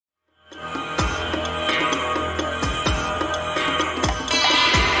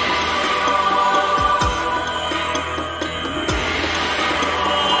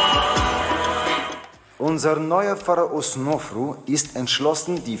Unser neuer Pharao Snofru ist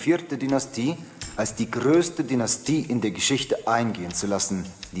entschlossen, die 4. Dynastie als die größte Dynastie in der Geschichte eingehen zu lassen,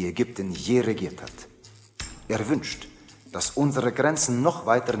 die Ägypten je regiert hat. Er wünscht, dass unsere Grenzen noch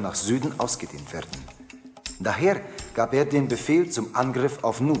weiter nach Süden ausgedehnt werden. Daher gab er den Befehl zum Angriff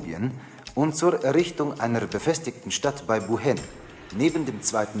auf Nubien und zur Errichtung einer befestigten Stadt bei Buhen, neben dem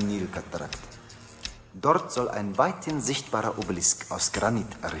 2. Nilkatarakt. Dort soll ein weithin sichtbarer Obelisk aus Granit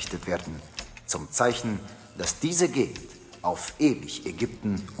errichtet werden, zum Zeichen, dass diese Gegend auf ewig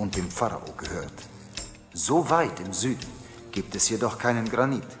Ägypten und dem Pharao gehört. So weit im Süden gibt es jedoch keinen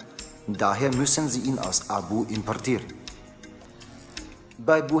Granit. Daher müssen sie ihn aus Abu importieren.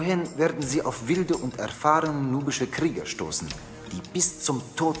 Bei Buhen werden sie auf wilde und erfahrene nubische Krieger stoßen, die bis zum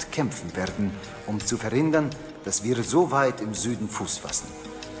Tod kämpfen werden, um zu verhindern, dass wir so weit im Süden Fuß fassen.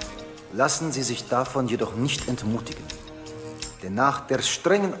 Lassen Sie sich davon jedoch nicht entmutigen. Denn nach der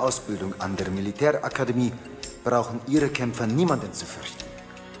strengen Ausbildung an der Militär-Akademie brauchen Ihre Kämpfer niemanden zu fürchten.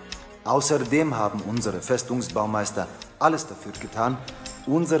 Außerdem haben unsere Festungsbaumeister alles dafür getan,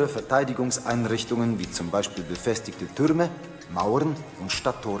 unsere Verteidigungseinrichtungen wie zum Beispiel befestigte Türme, Mauern und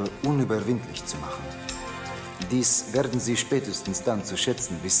Stadttore unüberwindlich zu machen. Dies werden Sie spätestens dann zu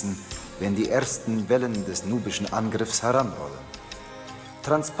schätzen wissen, wenn die ersten Wellen des nubischen Angriffs heranrollen.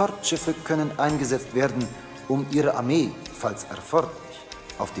 Transportschiffe können eingesetzt werden, um ihre Armee, falls erforderlich,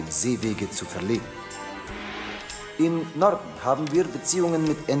 auf dem Seewege zu verlegen. Im Norden haben wir Beziehungen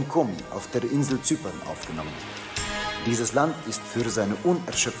mit Enkomi auf der Insel Zypern aufgenommen. Dieses Land ist für seine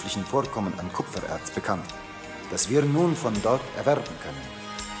unerschöpflichen Vorkommen an Kupfererz bekannt, das wir nun von dort erwerben können.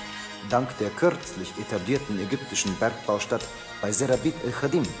 Dank der kürzlich etablierten ägyptischen Bergbaustadt bei Serabit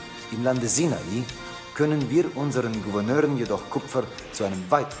el-Khadim im Lande Sinai können wir unseren Gouverneuren jedoch Kupfer zu einem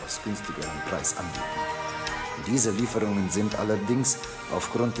weitaus günstigeren Preis anbieten. Diese Lieferungen sind allerdings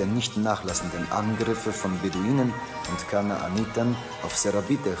aufgrund der nicht nachlassenden Angriffe von Beduinen und Kanaanitern auf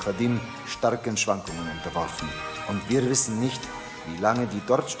Serabit el-Khadim starken Schwankungen unterworfen. Und wir wissen nicht, wie lange die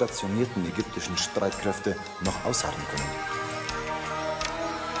dort stationierten ägyptischen Streitkräfte noch ausharren können.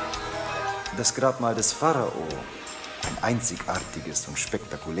 Das Grabmal des Pharao, ein einzigartiges und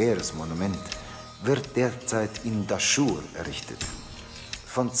spektakuläres Monument, wird derzeit in Daschur errichtet.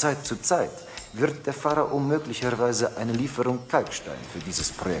 Von Zeit zu Zeit wird der Pharao möglicherweise eine Lieferung Kalkstein für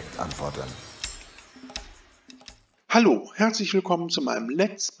dieses Projekt anfordern. Hallo, herzlich willkommen zu meinem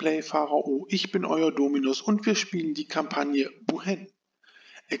Let's Play Pharao. Ich bin euer Dominus und wir spielen die Kampagne Buhen,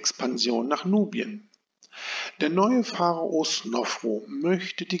 Expansion nach Nubien. Der neue Pharao Snofru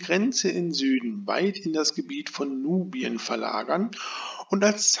möchte die Grenze in Süden weit in das Gebiet von Nubien verlagern und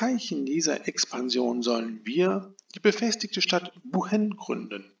als Zeichen dieser Expansion sollen wir die befestigte Stadt Buhen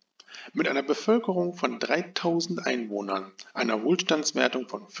gründen. Mit einer Bevölkerung von 3000 Einwohnern, einer Wohlstandswertung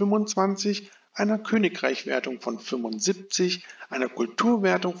von 25, einer Königreichwertung von 75, einer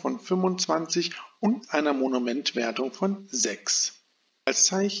Kulturwertung von 25 und einer Monumentwertung von 6. Als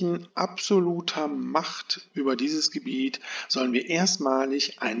Zeichen absoluter Macht über dieses Gebiet sollen wir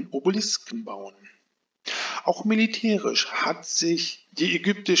erstmalig einen Obelisken bauen. Auch militärisch hat sich die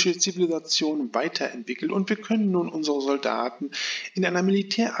ägyptische Zivilisation weiterentwickelt und wir können nun unsere Soldaten in einer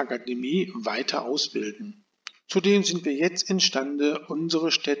Militärakademie weiter ausbilden. Zudem sind wir jetzt imstande,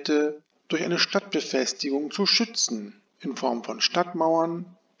 unsere Städte durch eine Stadtbefestigung zu schützen, in Form von Stadtmauern,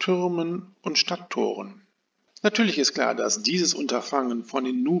 Türmen und Stadttoren. Natürlich ist klar, dass dieses Unterfangen von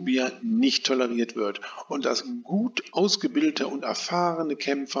den Nubiern nicht toleriert wird und dass gut ausgebildete und erfahrene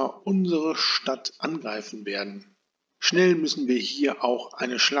Kämpfer unsere Stadt angreifen werden. Schnell müssen wir hier auch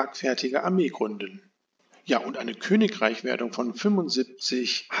eine schlagfertige Armee gründen. Ja, und eine Königreichwertung von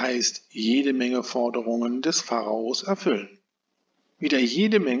 75 heißt jede Menge Forderungen des Pharaos erfüllen. Wieder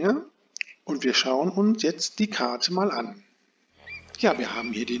jede Menge und wir schauen uns jetzt die Karte mal an. Ja, wir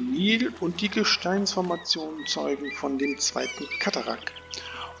haben hier den Nil und die Gesteinsformationen zeugen von dem 2. Katarakt,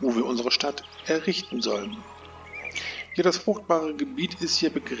 wo wir unsere Stadt errichten sollen. Ja, das fruchtbare Gebiet ist hier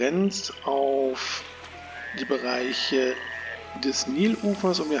begrenzt auf die Bereiche des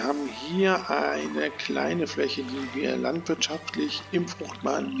Nilufers und wir haben hier eine kleine Fläche, die wir landwirtschaftlich im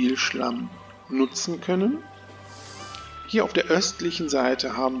fruchtbaren Nilschlamm nutzen können. Hier auf der östlichen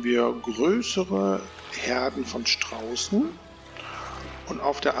Seite haben wir größere Herden von Straußen. Und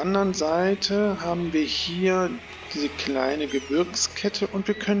auf der anderen Seite haben wir hier diese kleine Gebirgskette und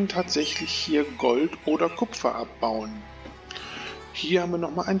wir können tatsächlich hier Gold oder Kupfer abbauen. Hier haben wir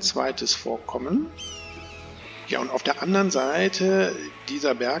nochmal ein zweites Vorkommen. Ja, und auf der anderen Seite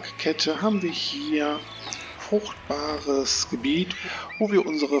dieser Bergkette haben wir hier fruchtbares Gebiet, wo wir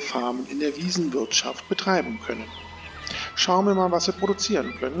unsere Farmen in der Wiesenwirtschaft betreiben können. Schauen wir mal, was wir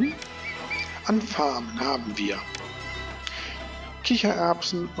produzieren können. An Farmen haben wir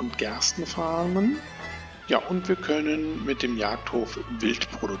Kichererbsen- und Gerstenfarmen. Ja, und wir können mit dem Jagdhof Wild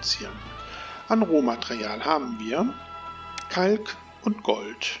produzieren. An Rohmaterial haben wir Kalk und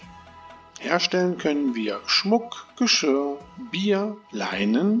Gold. Herstellen können wir Schmuck, Geschirr, Bier,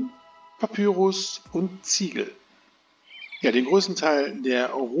 Leinen, Papyrus und Ziegel. Ja, den größten Teil der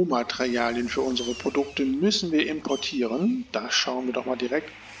Rohmaterialien für unsere Produkte müssen wir importieren. Da schauen wir doch mal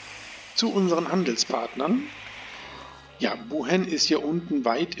direkt zu unseren Handelspartnern. Ja, Buhen ist hier unten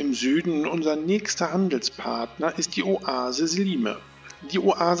weit im Süden. Unser nächster Handelspartner ist die Oase Selime. Die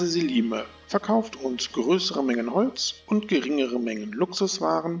Oase Selime verkauft uns größere Mengen Holz und geringere Mengen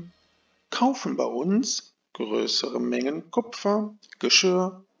Luxuswaren, kaufen bei uns größere Mengen Kupfer,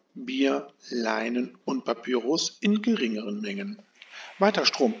 Geschirr, Bier, Leinen und Papyrus in geringeren Mengen. Weiter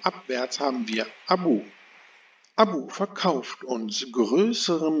stromabwärts haben wir Abu. Abu verkauft uns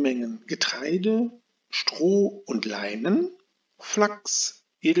größere Mengen Getreide, Stroh und Leinen, Flachs,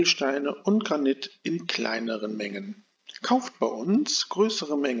 Edelsteine und Granit in kleineren Mengen. Kauft bei uns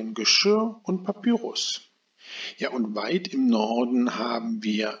größere Mengen Geschirr und Papyrus. Ja, und weit im Norden haben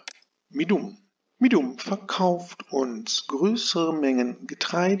wir Midum. Midum verkauft uns größere Mengen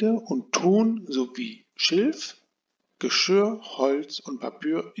Getreide und Ton sowie Schilf, Geschirr, Holz und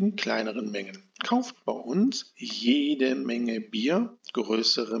Papier in kleineren Mengen. Kauft bei uns jede Menge Bier,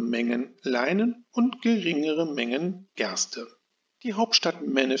 größere Mengen Leinen und geringere Mengen Gerste. Die Hauptstadt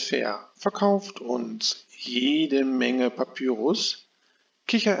Mennefer verkauft uns jede Menge Papyrus,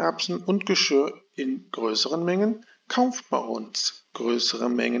 Kichererbsen und Geschirr in größeren Mengen, kauft bei uns größere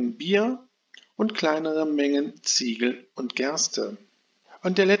Mengen Bier und kleinere Mengen Ziegel und Gerste.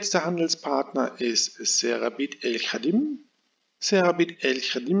 Und der letzte Handelspartner ist Serabit el-Khadim. Serabit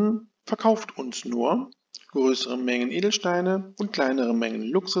el-Khadim verkauft uns nur größere Mengen Edelsteine und kleinere Mengen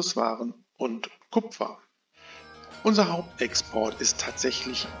Luxuswaren und Kupfer. Unser Hauptexport ist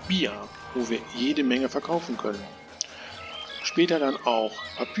tatsächlich Bier, wo wir jede Menge verkaufen können. Später dann auch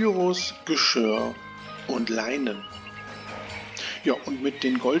Papyrus, Geschirr und Leinen. Ja, und mit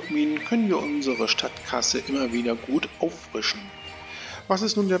den Goldminen können wir unsere Stadtkasse immer wieder gut auffrischen. Was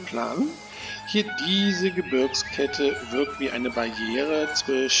ist nun der Plan? Hier diese Gebirgskette wirkt wie eine Barriere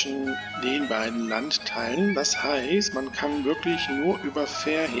zwischen den beiden Landteilen. Das heißt, man kann wirklich nur über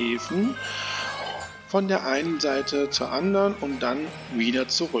Fährhäfen von der einen Seite zur anderen und dann wieder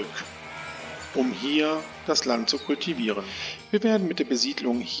zurück, um hier das Land zu kultivieren. Wir werden mit der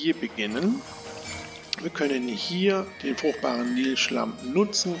Besiedlung hier beginnen. Wir können hier den fruchtbaren Nilschlamm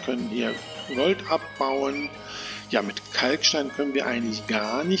nutzen, können hier Gold abbauen. Ja, mit Kalkstein können wir eigentlich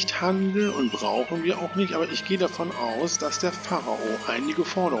gar nicht handeln und brauchen wir auch nicht, aber ich gehe davon aus, dass der Pharao einige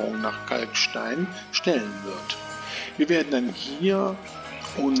Forderungen nach Kalkstein stellen wird. Wir werden dann hier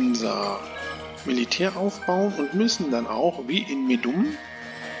unser Militär aufbauen und müssen dann auch, wie in Midum,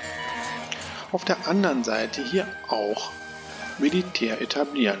 auf der anderen Seite hier auch Militär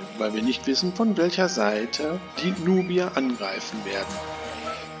etablieren, weil wir nicht wissen, von welcher Seite die Nubier angreifen werden.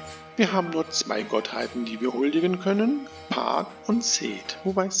 Wir haben nur zwei Gottheiten, die wir huldigen können, Pa und Set,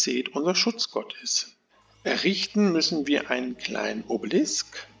 wobei Set unser Schutzgott ist. Errichten müssen wir einen kleinen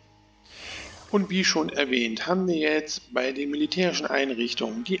Obelisk. Und wie schon erwähnt, haben wir jetzt bei den militärischen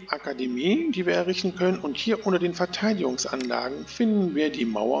Einrichtungen die Akademie, die wir errichten können. Und hier unter den Verteidigungsanlagen finden wir die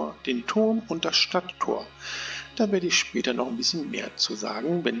Mauer, den Turm und das Stadttor. Da werde ich später noch ein bisschen mehr zu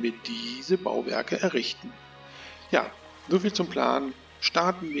sagen, wenn wir diese Bauwerke errichten. Ja, soviel zum Plan.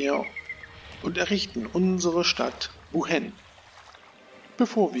 Starten wir und errichten unsere Stadt Buhen.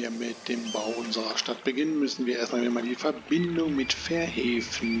 Bevor wir mit dem Bau unserer Stadt beginnen, müssen wir erstmal die Verbindung mit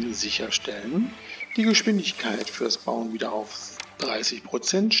Fährhäfen sicherstellen, die Geschwindigkeit fürs Bauen wieder auf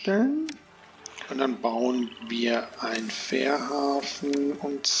 30% stellen und dann bauen wir einen Fährhafen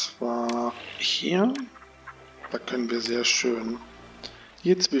und zwar hier. Da können wir sehr schön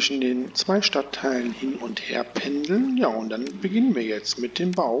hier zwischen den zwei Stadtteilen hin und her pendeln. Ja, und dann beginnen wir jetzt mit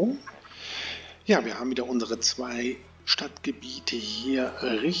dem Bau. Ja, wir haben wieder unsere zwei Stadtgebiete hier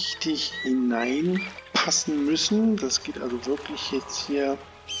richtig hineinpassen müssen. Das geht also wirklich jetzt hier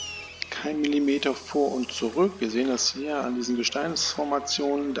kein Millimeter vor und zurück. Wir sehen das hier an diesen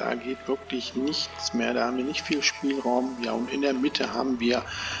Gesteinsformationen. Da geht wirklich nichts mehr. Da haben wir nicht viel Spielraum. Ja, und in der Mitte haben wir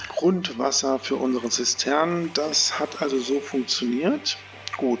Grundwasser für unsere Zisternen. Das hat also so funktioniert.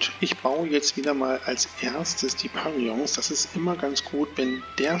 Gut, ich baue jetzt wieder mal als erstes die Pavillons. Das ist immer ganz gut, wenn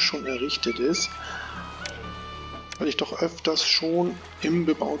der schon errichtet ist, weil ich doch öfters schon im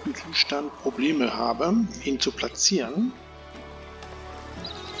bebauten Zustand Probleme habe, ihn zu platzieren.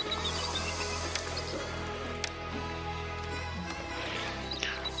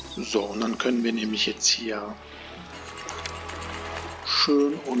 So, und dann können wir nämlich jetzt hier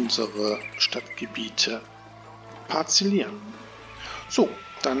schön unsere Stadtgebiete parzellieren. So,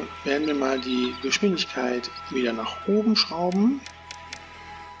 dann werden wir mal die Geschwindigkeit wieder nach oben schrauben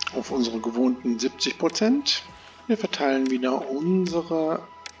auf unsere gewohnten 70%. Wir verteilen wieder unsere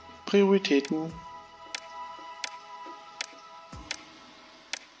Prioritäten.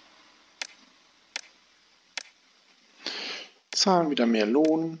 Zahlen wieder mehr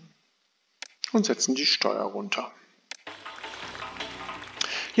Lohn und setzen die Steuer runter.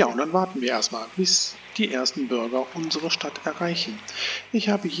 Ja, und dann warten wir erstmal, bis die ersten Bürger unsere Stadt erreichen. Ich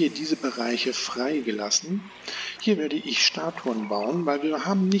habe hier diese Bereiche freigelassen. Hier werde ich Statuen bauen, weil wir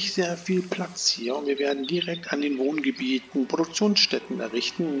haben nicht sehr viel Platz hier und wir werden direkt an den Wohngebieten Produktionsstätten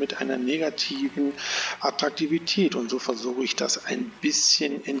errichten mit einer negativen Attraktivität. Und so versuche ich das ein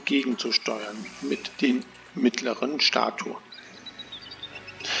bisschen entgegenzusteuern mit den mittleren Statuen.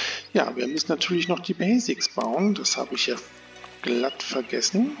 Ja, wir müssen natürlich noch die Basics bauen, das habe ich ja glatt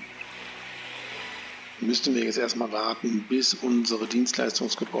vergessen. Müssten wir jetzt erstmal warten, bis unsere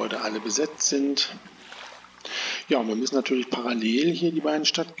Dienstleistungsgebäude alle besetzt sind. Ja, und wir müssen natürlich parallel hier die beiden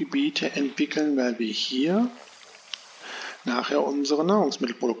Stadtgebiete entwickeln, weil wir hier nachher unsere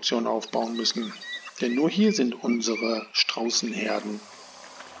Nahrungsmittelproduktion aufbauen müssen. Denn nur hier sind unsere Straußenherden.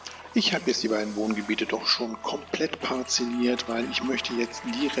 Ich habe jetzt die beiden Wohngebiete doch schon komplett parzelliert, weil ich möchte jetzt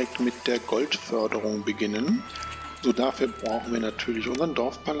direkt mit der Goldförderung beginnen. So, dafür brauchen wir natürlich unseren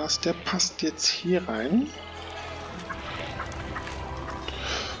Dorfpalast, der passt jetzt hier rein.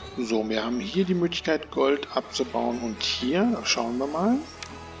 So, wir haben hier die Möglichkeit, Gold abzubauen und hier, da schauen wir mal,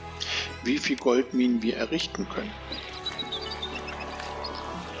 wie viel Goldminen wir errichten können.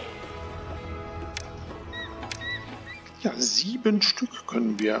 Ja, 7 Stück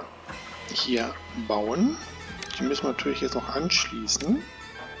können wir hier bauen. Die müssen wir natürlich jetzt noch anschließen.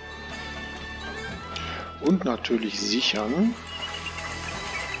 Und natürlich sichern.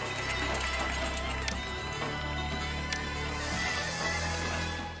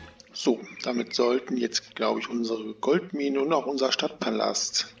 So, damit sollten jetzt, glaube ich, unsere Goldmine und auch unser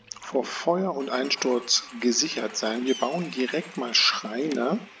Stadtpalast vor Feuer und Einsturz gesichert sein. Wir bauen direkt mal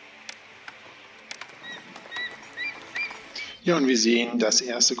Schreine. Ja, und wir sehen, das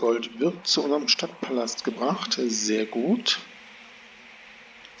erste Gold wird zu unserem Stadtpalast gebracht. Sehr gut.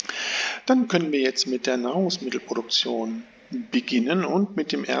 Dann können wir jetzt mit der Nahrungsmittelproduktion beginnen und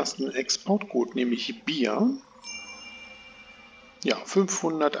mit dem ersten Exportgut, nämlich Bier. Ja,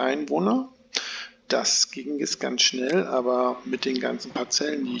 500 Einwohner. Das ging jetzt ganz schnell, aber mit den ganzen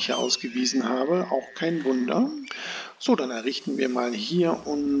Parzellen, die ich hier ausgewiesen habe, auch kein Wunder. So, dann errichten wir mal hier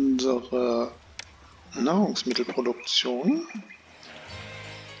unsere Nahrungsmittelproduktion.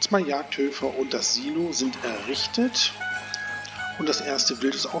 2 Jagdhöfe und das Silo sind errichtet. Und das erste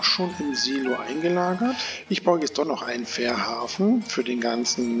Wild ist auch schon im Silo eingelagert. Ich baue jetzt doch noch einen Fährhafen für den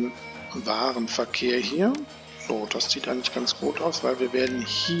ganzen Warenverkehr hier. So, das sieht eigentlich ganz gut aus, weil wir werden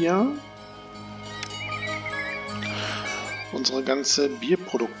hier unsere ganze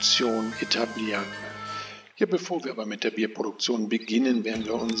Bierproduktion etablieren. Ja, bevor wir aber mit der Bierproduktion beginnen, werden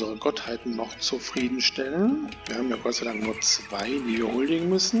wir unsere Gottheiten noch zufriedenstellen. Wir haben ja Gott sei Dank nur 2, die wir huldigen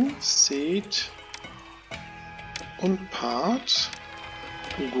müssen. Seth und Part.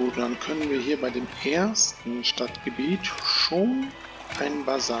 Gut, dann können wir hier bei dem ersten Stadtgebiet schon einen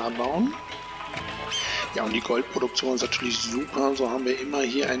Bazar bauen. Ja, und die Goldproduktion ist natürlich super. So haben wir immer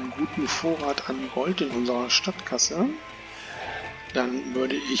hier einen guten Vorrat an Gold in unserer Stadtkasse. Dann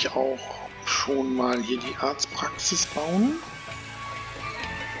würde ich auch schon mal hier die Arztpraxis bauen.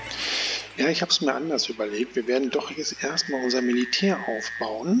 Ja, ich habe es mir anders überlegt. Wir werden doch jetzt erstmal unser Militär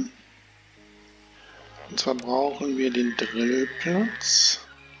aufbauen. Und zwar brauchen wir den Drillplatz.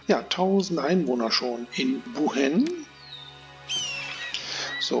 Ja, 1000 Einwohner schon in Buhen.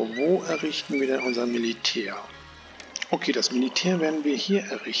 So, wo errichten wir denn unser Militär? Okay, das Militär werden wir hier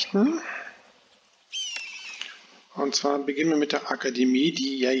errichten. Und zwar beginnen wir mit der Akademie,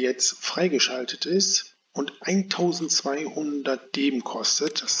 die ja jetzt freigeschaltet ist und 1200 Deben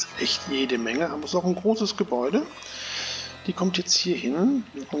kostet. Das ist echt jede Menge, aber es ist auch ein großes Gebäude. Die kommt jetzt hier hin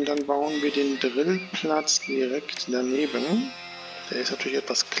und dann bauen wir den Drillplatz direkt daneben. Der ist natürlich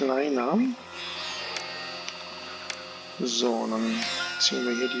etwas kleiner. So, dann ziehen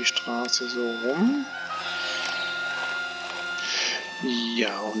wir hier die Straße so rum.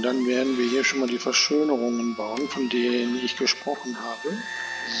 Ja, und dann werden wir hier schon mal die Verschönerungen bauen, von denen ich gesprochen habe.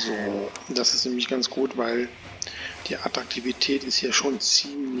 So, das ist nämlich ganz gut, weil die Attraktivität ist hier schon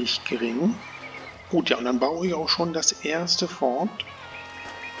ziemlich gering. Gut, ja, und dann baue ich auch schon das erste Fort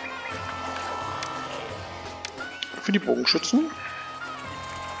für die Bogenschützen.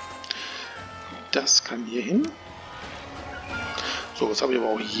 Das kann hier hin. So, jetzt habe ich aber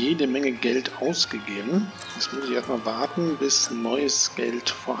auch jede Menge Geld ausgegeben. Jetzt muss ich erstmal warten, bis neues Geld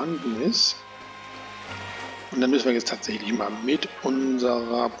vorhanden ist. Und dann müssen wir jetzt tatsächlich mal mit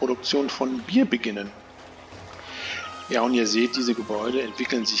unserer Produktion von Bier beginnen. Ja, und ihr seht, diese Gebäude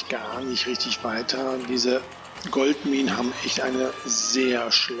entwickeln sich gar nicht richtig weiter. Diese Goldminen haben echt eine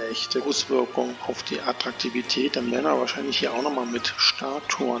sehr schlechte Auswirkung auf die Attraktivität. Dann werden wir wahrscheinlich hier auch nochmal mit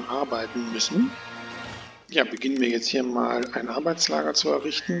Statuen arbeiten müssen. Ja, beginnen wir jetzt hier mal ein Arbeitslager zu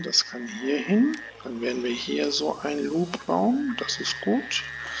errichten. Das kann hier hin. Dann werden wir hier so ein Loop bauen. Das ist gut.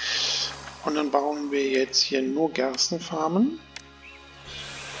 Und dann bauen wir jetzt hier nur Gerstenfarmen.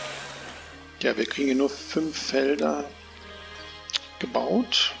 Ja, wir kriegen hier nur 5 Felder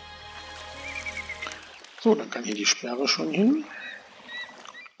gebaut. So, dann kann hier die Sperre schon hin.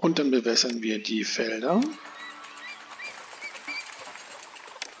 Und dann bewässern wir die Felder.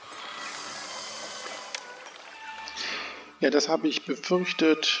 Ja, das habe ich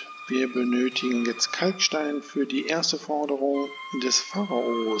befürchtet. Wir benötigen jetzt Kalkstein für die erste Forderung des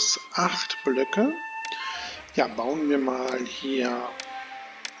Pharaos. 8 Blöcke. Ja, bauen wir mal hier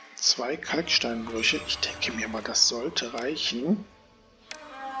 2 Kalksteinbrüche. Ich denke mir mal, das sollte reichen.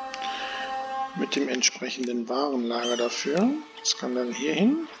 Mit dem entsprechenden Warenlager dafür. Das kann dann hier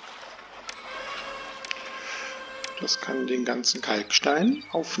hin. Das kann den ganzen Kalkstein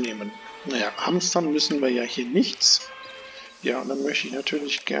aufnehmen. Naja, hamstern müssen wir ja hier nichts. Ja, und dann möchte ich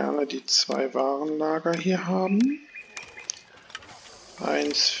natürlich gerne die 2 Warenlager hier haben.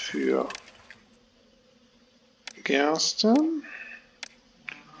 Eins für Gerste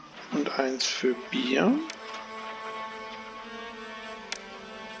und eins für Bier.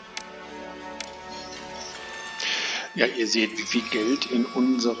 Ja, ihr seht, wie viel Geld in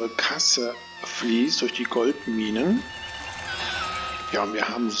unsere Kasse fließt durch die Goldminen. Ja, und wir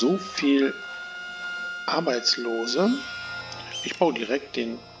haben so viel Arbeitslose. Ich baue direkt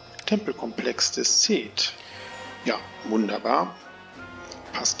den Tempelkomplex des Seth. Ja, wunderbar.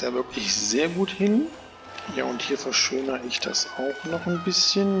 Passt da wirklich sehr gut hin. Ja, und hier verschönere ich das auch noch ein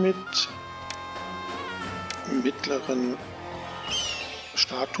bisschen mit mittleren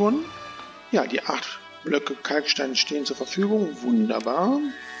Statuen. Ja, die 8 Blöcke Kalkstein stehen zur Verfügung. Wunderbar.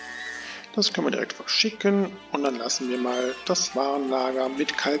 Das können wir direkt verschicken und dann lassen wir mal das Warenlager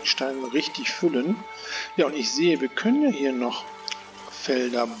mit Kalkstein richtig füllen. Ja, und ich sehe, wir können ja hier noch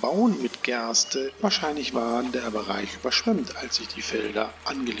Felder bauen mit Gerste. Wahrscheinlich war der Bereich überschwemmt, als ich die Felder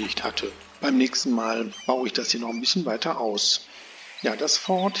angelegt hatte. Beim nächsten Mal baue ich das hier noch ein bisschen weiter aus. Ja, das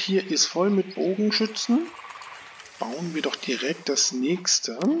Fort hier ist voll mit Bogenschützen. Bauen wir doch direkt das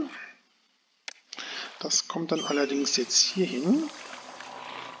nächste. Das kommt dann allerdings jetzt hier hin.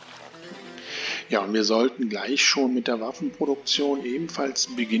 Ja, und wir sollten gleich schon mit der Waffenproduktion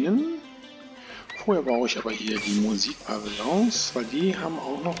ebenfalls beginnen. Vorher baue ich aber hier die Musikpavillons, weil die haben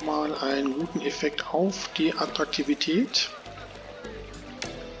auch nochmal einen guten Effekt auf die Attraktivität.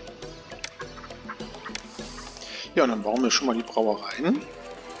 Ja, und dann bauen wir schon mal die Brauereien.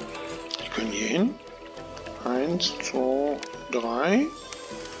 Die können hier hin. 1, 2, 3,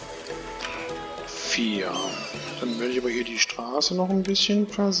 4. Dann werde ich aber hier die Straße noch ein bisschen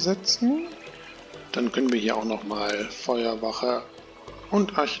versetzen. Dann können wir hier auch nochmal Feuerwache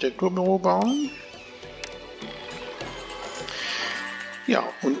und Architekturbüro bauen. Ja,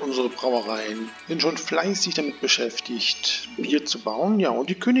 und unsere Brauereien sind schon fleißig damit beschäftigt, Bier zu bauen. Ja, und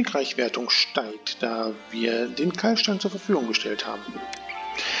die Königreichwertung steigt, da wir den Kalkstein zur Verfügung gestellt haben.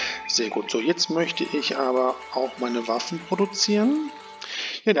 Sehr gut. So, jetzt möchte ich aber auch meine Waffen produzieren.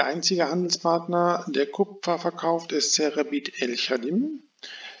 Ja, der einzige Handelspartner, der Kupfer verkauft, ist Serabit El-Chadim.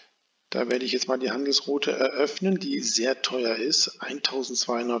 Da werde ich jetzt mal die Handelsroute eröffnen, die sehr teuer ist.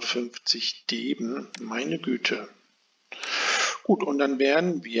 1250 Deben, meine Güte. Gut, und dann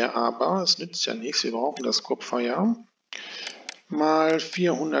werden wir aber, es nützt ja nichts, wir brauchen das Kupfer ja, mal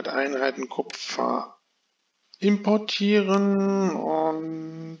 400 Einheiten Kupfer importieren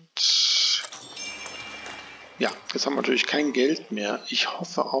und ja, jetzt haben wir natürlich kein Geld mehr. Ich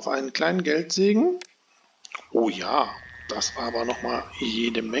hoffe auf einen kleinen Geldsegen. Oh ja, das war aber nochmal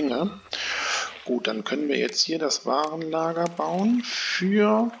jede Menge. Gut, dann können wir jetzt hier das Warenlager bauen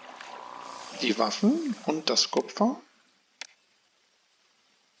für die Waffen und das Kupfer.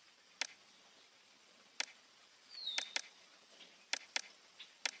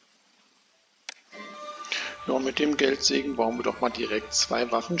 Ja, mit dem Geldsegen bauen wir doch mal direkt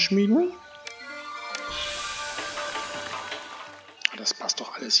 2 Waffenschmieden. Das passt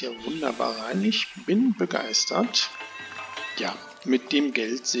doch alles hier wunderbar rein. Ich bin begeistert. Ja, mit dem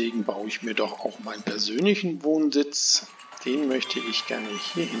Geldsegen baue ich mir doch auch meinen persönlichen Wohnsitz. Den möchte ich gerne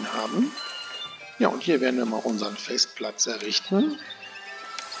hierhin haben. Ja, und hier werden wir mal unseren Festplatz errichten.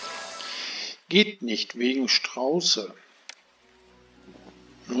 Geht nicht wegen Strauße.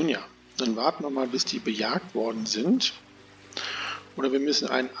 Nun ja, dann warten wir mal, bis die bejagt worden sind. Oder wir müssen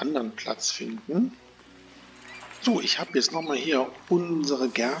einen anderen Platz finden. So, ich habe jetzt nochmal hier unsere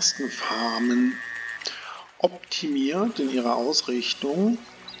Gerstenfarmen optimiert in ihrer Ausrichtung.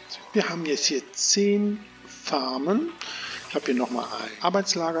 Wir haben jetzt hier 10 Farmen. Ich habe hier nochmal ein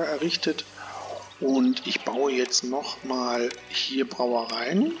Arbeitslager errichtet und ich baue jetzt nochmal hier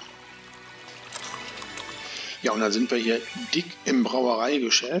Brauereien. Ja, und dann sind wir hier dick im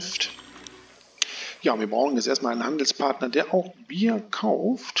Brauereigeschäft. Ja, und wir brauchen jetzt erstmal einen Handelspartner, der auch Bier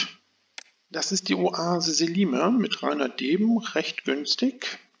kauft. Das ist die Oase Selime mit 300 Deben, recht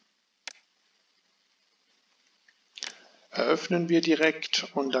günstig. Eröffnen wir direkt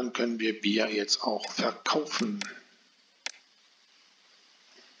und dann können wir Bier jetzt auch verkaufen.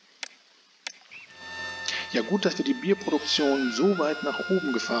 Ja, gut, dass wir die Bierproduktion so weit nach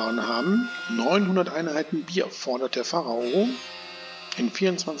oben gefahren haben. 900 Einheiten Bier fordert der Pharao in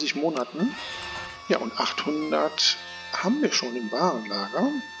 24 Monaten. Ja, und 800 haben wir schon im Warenlager.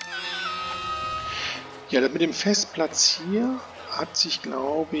 Ja, das mit dem Festplatz hier hat sich,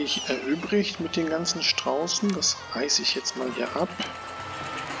 glaube ich, erübrigt mit den ganzen Straußen. Das reiße ich jetzt mal hier ab.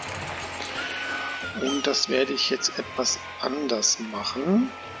 Und das werde ich jetzt etwas anders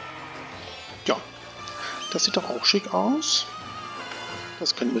machen. Ja, das sieht doch auch schick aus.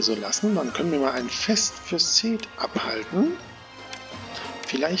 Das können wir so lassen. Dann können wir mal ein Fest für Seth abhalten.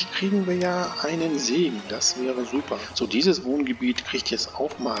 Vielleicht kriegen wir ja einen Segen. Das wäre super. So, dieses Wohngebiet kriegt jetzt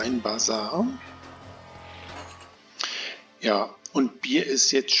auch mal einen Bazar. Ja, und Bier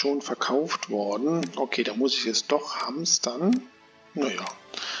ist jetzt schon verkauft worden. Okay, da muss ich jetzt doch hamstern. Naja,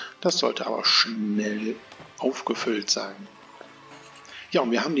 das sollte aber schnell aufgefüllt sein. Ja,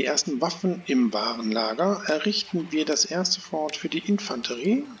 und wir haben die ersten Waffen im Warenlager. Errichten wir das erste Fort für die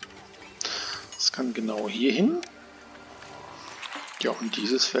Infanterie. Das kann genau hier hin. Ja, und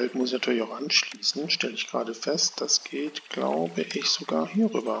dieses Feld muss ich natürlich auch anschließen. Stelle ich gerade fest, das geht, glaube ich, sogar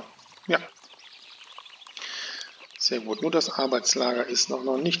hier rüber. Ja. Sehr gut, nur das Arbeitslager ist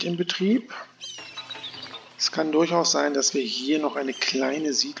noch nicht in Betrieb. Es kann durchaus sein, dass wir hier noch eine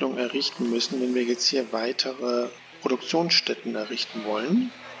kleine Siedlung errichten müssen, wenn wir jetzt hier weitere Produktionsstätten errichten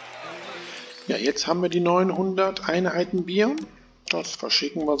wollen. Ja, jetzt haben wir die 900 Einheiten Bier. Das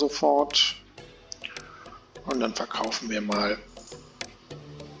verschicken wir sofort. Und dann verkaufen wir mal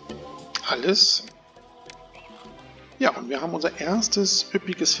alles. Ja, und wir haben unser erstes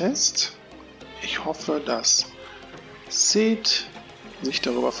üppiges Fest. Ich hoffe, dass Seth sich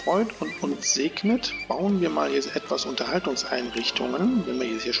darüber freut und uns segnet. Bauen wir mal jetzt etwas Unterhaltungseinrichtungen, wenn wir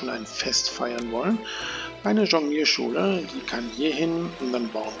jetzt hier schon ein Fest feiern wollen. Eine Jonglierschule, die kann hier hin und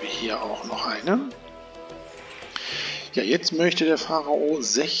dann bauen wir hier auch noch eine. Ja, jetzt möchte der Pharao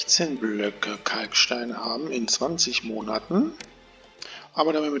 16 Blöcke Kalkstein haben in 20 Monaten.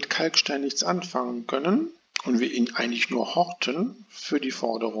 Aber da wir mit Kalkstein nichts anfangen können und wir ihn eigentlich nur horten für die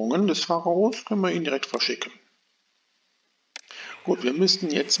Forderungen des Pharaos, können wir ihn direkt verschicken. Gut, wir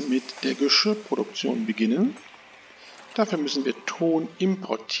müssten jetzt mit der Geschirrproduktion beginnen. Dafür müssen wir Ton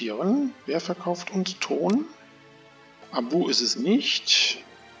importieren. Wer verkauft uns Ton? Abu ist es nicht.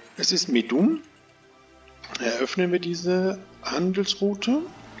 Es ist Medum. Eröffnen wir diese Handelsroute.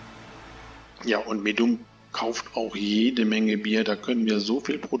 Ja, und Medum kauft auch jede Menge Bier. Da können wir so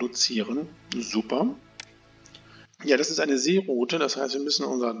viel produzieren. Super. Ja, das ist eine Seeroute. Das heißt, wir müssen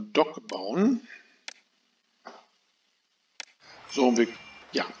unseren Dock bauen. So,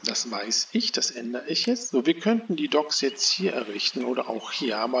 ja, das weiß ich, das ändere ich jetzt. So, wir könnten die Docks jetzt hier errichten oder auch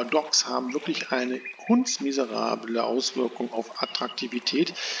hier, aber Docks haben wirklich eine hundsmiserable Auswirkung auf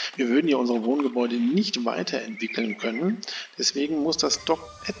Attraktivität. Wir würden ja unsere Wohngebäude nicht weiterentwickeln können. Deswegen muss das Dock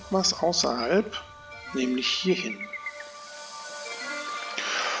etwas außerhalb, nämlich hierhin.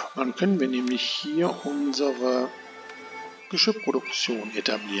 Und dann können wir nämlich hier unsere Geschirrproduktion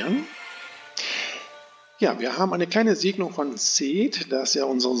etablieren. Ja, wir haben eine kleine Segnung von Seth, dass er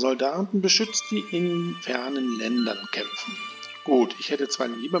unsere Soldaten beschützt, die in fernen Ländern kämpfen. Gut, ich hätte zwar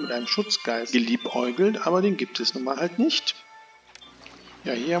lieber mit einem Schutzgeist geliebäugelt, aber den gibt es nun mal halt nicht.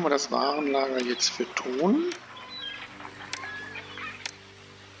 Ja, hier haben wir das Warenlager jetzt für Ton.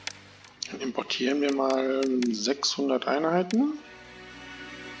 Dann importieren wir mal 600 Einheiten.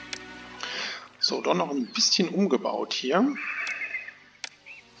 So, doch noch ein bisschen umgebaut hier.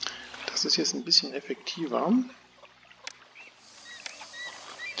 Das ist jetzt ein bisschen effektiver.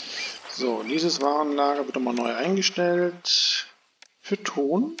 So, dieses Warenlager wird nochmal neu eingestellt für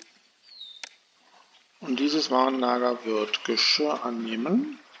Ton. Und dieses Warenlager wird Geschirr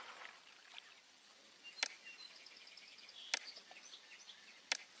annehmen.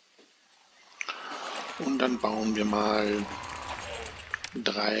 Und dann bauen wir mal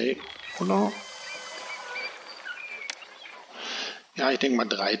 3, oder? Ja, ich denke mal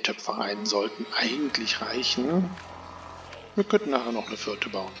 3 Töpfereien sollten eigentlich reichen. Wir könnten nachher noch eine 4.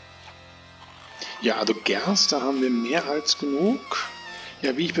 bauen. Ja, also Gerste haben wir mehr als genug.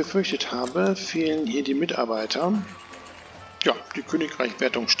 Ja, wie ich befürchtet habe, fehlen hier die Mitarbeiter. Ja, die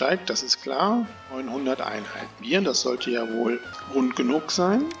Königreichwertung steigt, das ist klar. 900 Einheiten Bier, das sollte ja wohl rund genug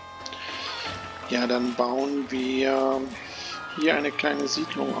sein. Ja, dann bauen wir hier eine kleine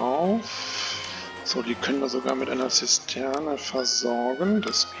Siedlung auf. So, die können wir sogar mit einer Zisterne versorgen,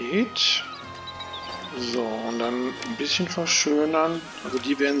 das geht. So, und dann ein bisschen verschönern. Also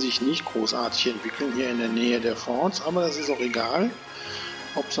die werden sich nicht großartig entwickeln hier in der Nähe der Forts, aber das ist auch egal.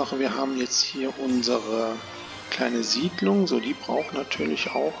 Hauptsache wir haben jetzt hier unsere kleine Siedlung. So, die braucht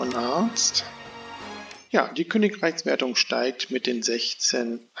natürlich auch einen Arzt. Ja, die Königreichswertung steigt mit den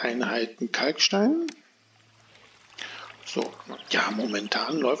 16 Einheiten Kalkstein. So, ja,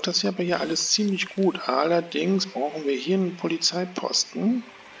 momentan läuft das ja aber hier alles ziemlich gut. Allerdings brauchen wir hier einen Polizeiposten.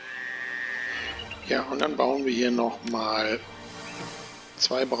 Ja, und dann bauen wir hier nochmal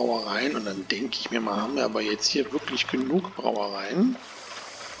 2 Brauereien und dann denke ich mir mal, haben wir aber jetzt hier wirklich genug Brauereien.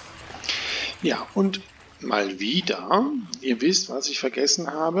 Ja, und mal wieder, ihr wisst, was ich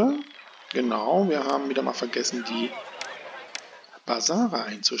vergessen habe. Genau, wir haben wieder mal vergessen, die Basare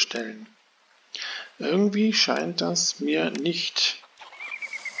einzustellen. Irgendwie scheint das mir nicht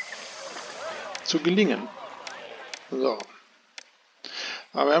zu gelingen. So.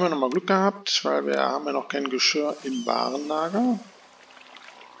 Aber wir haben ja nochmal Glück gehabt, weil wir haben ja noch kein Geschirr im Warenlager.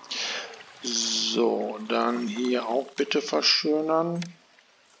 So, dann hier auch bitte verschönern.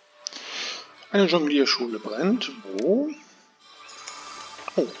 Eine Jonglierschule brennt. Wo?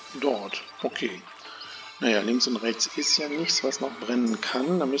 Oh, dort. Okay. Naja, links und rechts ist ja nichts, was noch brennen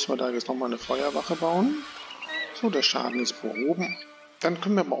kann. Dann müssen wir da jetzt nochmal eine Feuerwache bauen. So, der Schaden ist behoben. Dann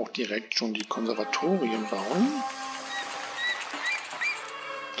können wir aber auch direkt schon die Konservatorien bauen.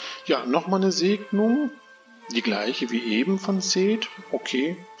 Ja, nochmal eine Segnung. Die gleiche wie eben von Seth.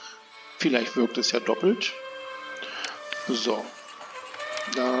 Okay, vielleicht wirkt es ja doppelt. So,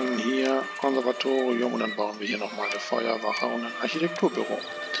 dann hier Konservatorium und dann bauen wir hier nochmal eine Feuerwache und ein Architekturbüro.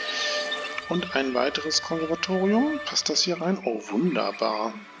 Und ein weiteres Konservatorium. Passt das hier rein? Oh,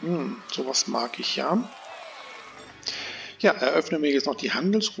 wunderbar. Sowas mag ich ja. Ja, eröffnen wir jetzt noch die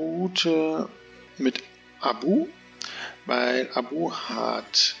Handelsroute mit Abu, weil Abu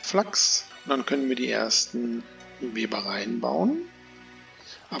hat Flachs. Und dann können wir die ersten Webereien bauen.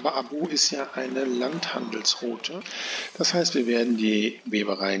 Aber Abu ist ja eine Landhandelsroute. Das heißt, wir werden die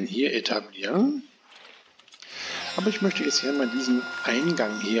Webereien hier etablieren. Aber ich möchte jetzt hier mal diesen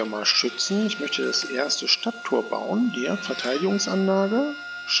Eingang hier mal schützen. Ich möchte das erste Stadttor bauen. Hier, Verteidigungsanlage,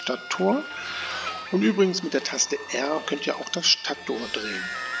 Stadttor. Und übrigens mit der Taste R könnt ihr auch das Stadttor drehen.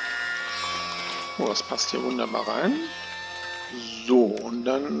 Oh, das passt hier wunderbar rein. So, und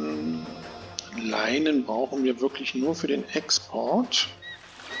dann Leinen brauchen wir wirklich nur für den Export.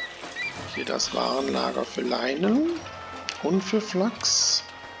 Hier das Warenlager für Leinen und für Flachs.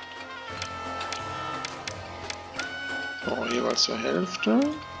 So, jeweils zur Hälfte.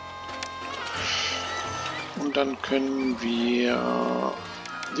 Und dann können wir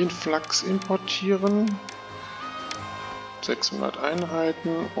den Flachs importieren. 600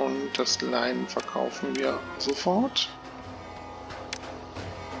 Einheiten und das Leinen verkaufen wir sofort.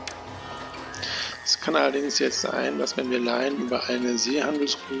 Es kann allerdings jetzt sein, dass wenn wir Leinen über eine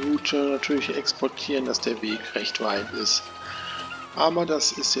Seehandelsroute natürlich exportieren, dass der Weg recht weit ist. Aber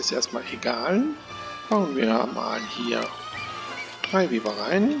das ist jetzt erstmal egal. Bauen wir mal hier 3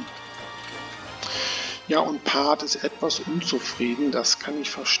 Webereien. Ja, und Part ist etwas unzufrieden, das kann ich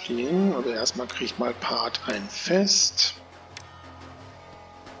verstehen. Also erstmal kriegt mal Part ein Fest.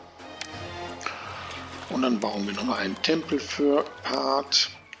 Und dann bauen wir nochmal einen Tempel für Part.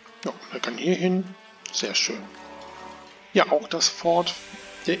 Ja, der kann hier hin. Sehr schön. Ja, auch das Fort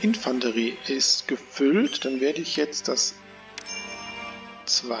der Infanterie ist gefüllt. Dann werde ich jetzt das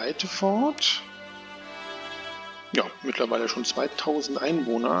zweite Fort. Ja, mittlerweile schon 2000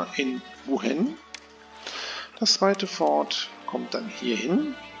 Einwohner in Buhen. Das zweite Fort kommt dann hier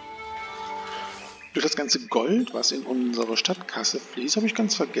hin. Durch das ganze Gold, was in unsere Stadtkasse fließt, habe ich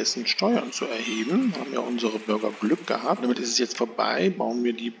ganz vergessen, Steuern zu erheben. Da haben ja unsere Bürger Glück gehabt. Damit ist es jetzt vorbei. Bauen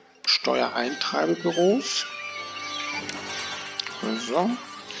wir die Steuereintreibebüros. So.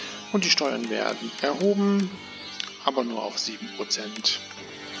 Und die Steuern werden erhoben, aber nur auf 7%.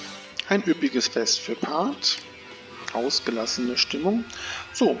 Ein üppiges Fest für Part. Ausgelassene Stimmung.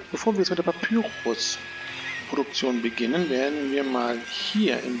 So, bevor wir jetzt mit der Papyrus Produktion beginnen, werden wir mal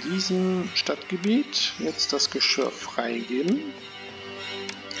hier in diesem Stadtgebiet jetzt das Geschirr freigeben.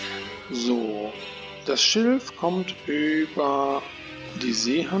 So, das Schilf kommt über die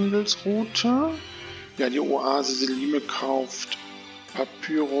Seehandelsroute. Ja, die Oase Selime kauft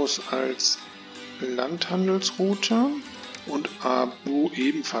Papyrus als Landhandelsroute und Abu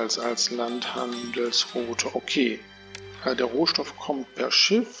ebenfalls als Landhandelsroute. Okay, der Rohstoff kommt per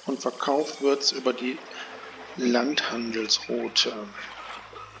Schiff und verkauft wird es über die Landhandelsroute.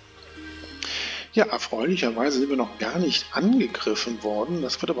 Ja, erfreulicherweise sind wir noch gar nicht angegriffen worden.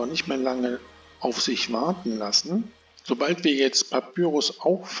 Das wird aber nicht mehr lange auf sich warten lassen. Sobald wir jetzt Papyrus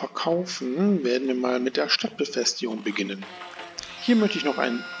auch verkaufen, werden wir mal mit der Stadtbefestigung beginnen. Hier möchte ich noch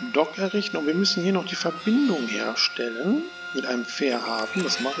einen Dock errichten und wir müssen hier noch die Verbindung herstellen mit einem Fährhafen.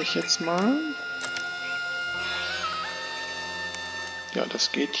 Das mache ich jetzt mal. Ja,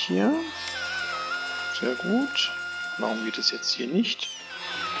 das geht hier. Sehr gut. Warum geht es jetzt hier nicht?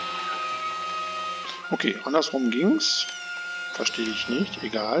 Okay, andersrum ging's. Verstehe ich nicht,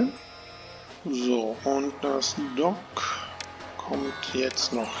 egal. So, und das Dock kommt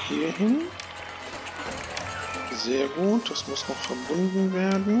jetzt noch hier hin. Sehr gut, das muss noch verbunden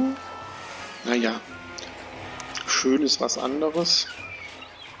werden. Naja, schön ist was anderes.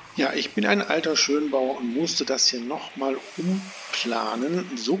 Ja, ich bin ein alter Schönbauer und musste das hier nochmal umplanen.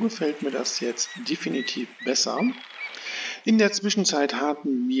 So gefällt mir das jetzt definitiv besser. In der Zwischenzeit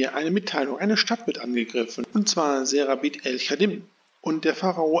hatten wir eine Mitteilung, eine Stadt wird angegriffen, und zwar Serabit el-Khadim. Und der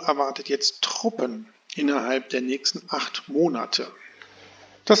Pharao erwartet jetzt Truppen innerhalb der nächsten 8 Monate.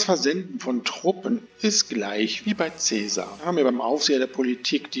 Das Versenden von Truppen ist gleich wie bei Caesar. Da haben wir beim Aufseher der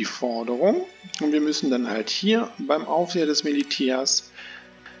Politik die Forderung und wir müssen dann halt hier beim Aufseher des Militärs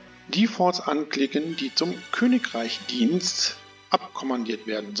die Forts anklicken, die zum Königreichdienst abkommandiert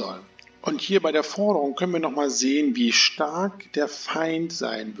werden sollen. Und hier bei der Forderung können wir nochmal sehen, wie stark der Feind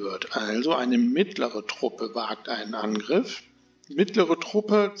sein wird. Also eine mittlere Truppe wagt einen Angriff. Mittlere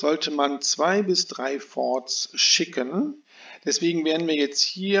Truppe sollte man 2 bis 3 Forts schicken. Deswegen werden wir jetzt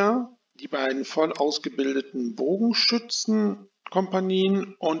hier die beiden voll ausgebildeten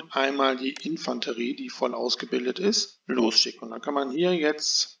Bogenschützenkompanien und einmal die Infanterie, die voll ausgebildet ist, losschicken. Und dann kann man hier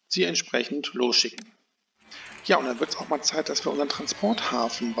jetzt sie entsprechend losschicken. Ja, und dann wird es auch mal Zeit, dass wir unseren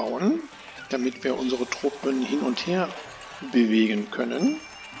Transporthafen bauen, damit wir unsere Truppen hin und her bewegen können.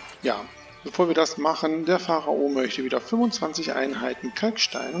 Ja, bevor wir das machen, der Pharao möchte wieder 25 Einheiten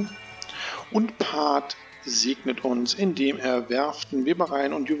Kalkstein und Part segnet uns, indem er Werften,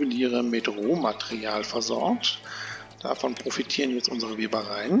 Webereien und Juweliere mit Rohmaterial versorgt. Davon profitieren jetzt unsere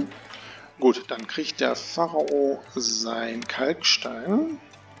Webereien. Gut, dann kriegt der Pharao sein Kalkstein.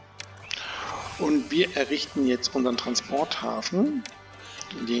 Und wir errichten jetzt unseren Transporthafen.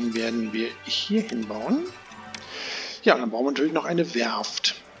 Den werden wir hier hinbauen. Ja, und dann brauchen wir natürlich noch eine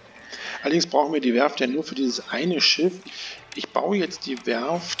Werft. Allerdings brauchen wir die Werft ja nur für dieses eine Schiff. Ich baue jetzt die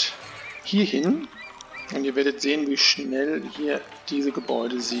Werft hier hin. Und ihr werdet sehen, wie schnell hier diese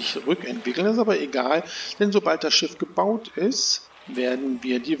Gebäude sich rückentwickeln. Das ist aber egal, denn sobald das Schiff gebaut ist, werden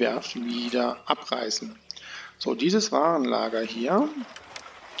wir die Werft wieder abreißen. So, dieses Warenlager hier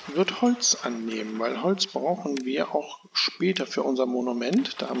wird Holz annehmen, weil Holz brauchen wir auch später für unser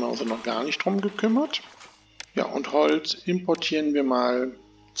Monument. Da haben wir uns noch gar nicht drum gekümmert. Ja, und Holz importieren wir mal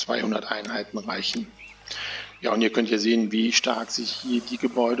 200 Einheiten reichen. Ja, und hier könnt ihr sehen, wie stark sich hier die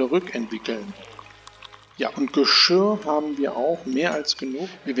Gebäude rückentwickeln. Ja, und Geschirr haben wir auch mehr als genug.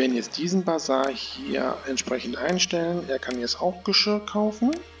 Wir werden jetzt diesen Bazar hier entsprechend einstellen. Er kann jetzt auch Geschirr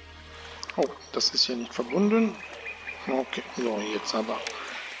kaufen. Oh, das ist hier nicht verbunden. Okay, so, jetzt aber.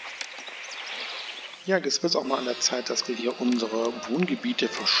 Ja, jetzt wird es auch mal an der Zeit, dass wir hier unsere Wohngebiete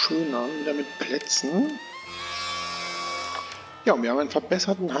verschönern, wieder mit Plätzen. Ja, und wir haben einen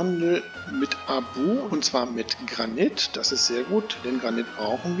verbesserten Handel mit Abu, und zwar mit Granit. Das ist sehr gut, denn Granit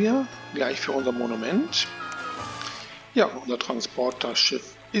brauchen wir gleich für unser Monument. Ja, unser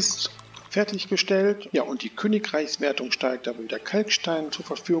Transporterschiff ist fertiggestellt. Ja, und die Königreichswertung steigt, da wir wieder Kalkstein zur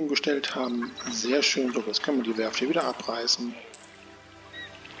Verfügung gestellt haben. Sehr schön, so jetzt können wir die Werft hier wieder abreißen.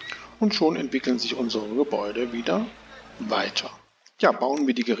 Und schon entwickeln sich unsere Gebäude wieder weiter. Ja, bauen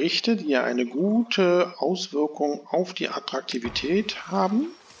wir die Gerichte, die ja eine gute Auswirkung auf die Attraktivität haben.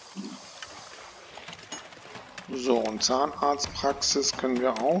 So, und Zahnarztpraxis können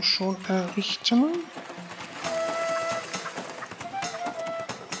wir auch schon errichten.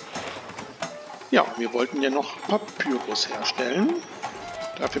 Ja, wir wollten ja noch Papyrus herstellen.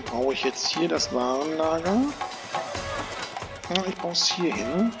 Dafür brauche ich jetzt hier das Warenlager. Ja, ich baue es hier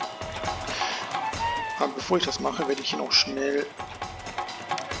hin. Aber bevor ich das mache, werde ich hier noch schnell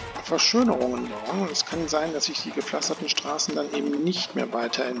Verschönerungen bauen. Es kann sein, dass sich die gepflasterten Straßen dann eben nicht mehr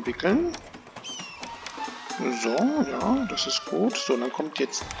weiterentwickeln. So, ja, das ist gut. So, dann kommt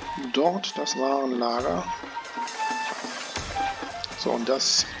jetzt dort das Warenlager. So, und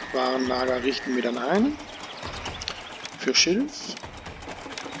das Warenlager richten wir dann ein. Für Schilf.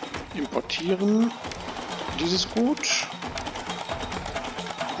 Importieren. Dieses Gut.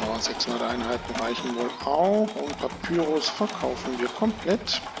 Oh, 600 Einheiten reichen wohl auch. Und Papyrus verkaufen wir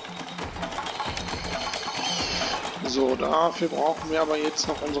komplett. So, dafür brauchen wir aber jetzt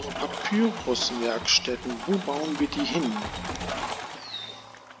noch unsere Papyruswerkstätten. Wo bauen wir die hin?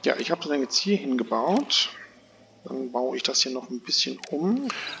 Ja, ich habe das dann jetzt hier hingebaut. Dann baue ich das hier noch ein bisschen um.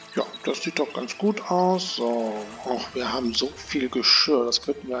 Ja, das sieht doch ganz gut aus. So, och, wir haben so viel Geschirr, das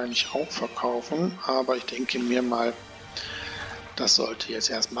könnten wir eigentlich auch verkaufen. Aber ich denke mir mal, das sollte jetzt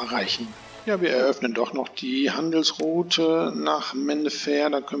erstmal reichen. Ja, wir eröffnen doch noch die Handelsroute nach Mendefair.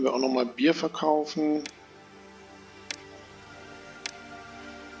 Da können wir auch nochmal Bier verkaufen.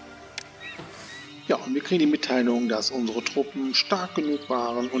 Ja, und wir kriegen die Mitteilung, dass unsere Truppen stark genug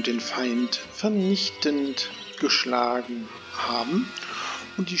waren und den Feind vernichtend geschlagen haben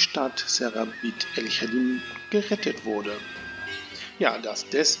und die Stadt Serabit el-Khadim gerettet wurde. Ja, dass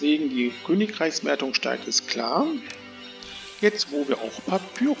deswegen die Königreichswertung steigt, ist klar. Jetzt, wo wir auch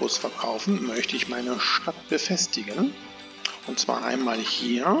Papyrus verkaufen, möchte ich meine Stadt befestigen. Und zwar einmal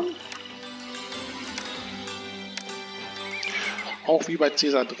hier. Auch wie bei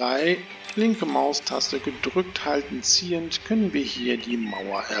Caesar 3, linke Maustaste gedrückt halten ziehend, können wir hier die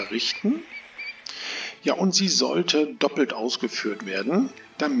Mauer errichten. Ja, und sie sollte doppelt ausgeführt werden,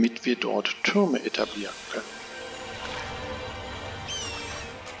 damit wir dort Türme etablieren können.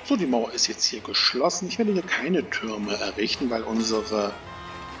 So, die Mauer ist jetzt hier geschlossen. Ich werde hier keine Türme errichten, weil unsere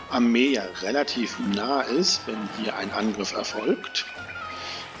Armee ja relativ nah ist, wenn hier ein Angriff erfolgt.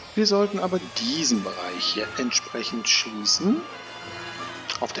 Wir sollten aber diesen Bereich hier entsprechend schließen.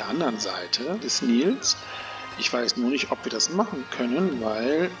 Auf der anderen Seite des Nils. Ich weiß nur nicht, ob wir das machen können,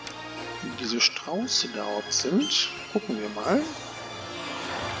 weil diese Strauße dort sind. Gucken wir mal.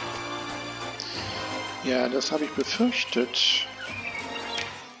 Ja, das habe ich befürchtet.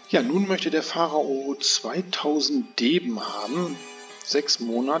 Ja, nun möchte der Pharao 2000 Deben haben. 6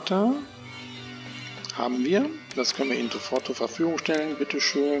 Monate haben wir. Das können wir ihm sofort zur Verfügung stellen.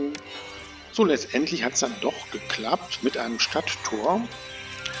 Bitteschön. So, letztendlich hat es dann doch geklappt mit einem Stadttor.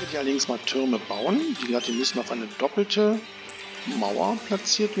 Ich werde allerdings mal Türme bauen. Wie gesagt, die müssen auf eine doppelte Mauer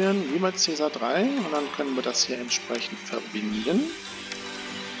platziert werden, wie bei Caesar 3. Und dann können wir das hier entsprechend verbinden.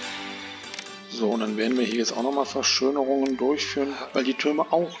 So, und dann werden wir hier jetzt auch nochmal Verschönerungen durchführen, weil die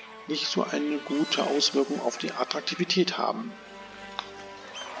Türme auch nicht so eine gute Auswirkung auf die Attraktivität haben.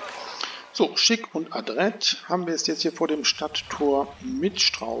 So, schick und adrett haben wir es jetzt hier vor dem Stadttor mit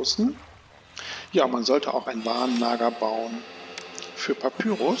Straußen. Ja, man sollte auch ein Warenlager bauen für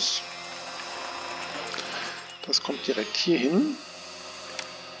Papyrus. Das kommt direkt hier hin.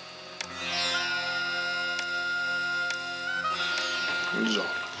 So.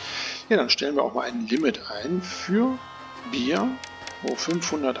 Ja, dann stellen wir auch mal ein Limit ein für Bier, wo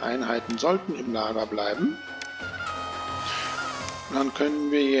 500 Einheiten sollten im Lager bleiben. Und dann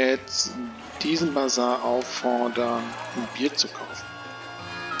können wir jetzt diesen Bazar auffordern, ein Bier zu kaufen.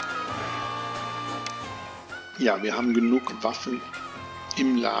 Ja, wir haben genug Waffen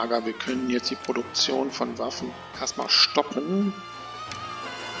im Lager. Wir können jetzt die Produktion von Waffen erstmal stoppen.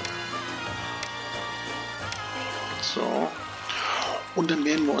 So. Und dann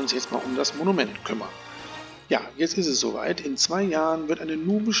werden wir uns jetzt mal um das Monument kümmern. Ja, jetzt ist es soweit. In 2 Jahren wird eine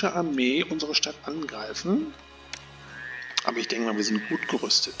nubische Armee unsere Stadt angreifen. Aber ich denke mal, wir sind gut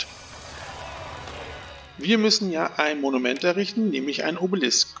gerüstet. Wir müssen ja ein Monument errichten, nämlich ein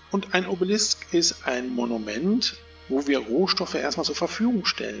Obelisk. Und ein Obelisk ist ein Monument, wo wir Rohstoffe erstmal zur Verfügung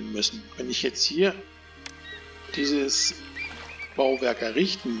stellen müssen. Wenn ich jetzt hier dieses Bauwerk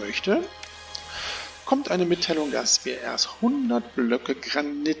errichten möchte, kommt eine Mitteilung, dass wir erst 100 Blöcke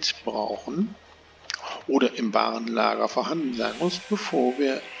Granit brauchen oder im Warenlager vorhanden sein muss, bevor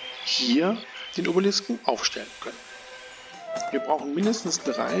wir hier den Obelisken aufstellen können. Wir brauchen mindestens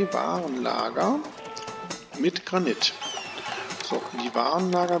 3 Warenlager mit Granit. So, die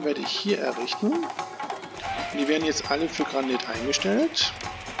Warenlager werde ich hier errichten. Die werden jetzt alle für Granit eingestellt.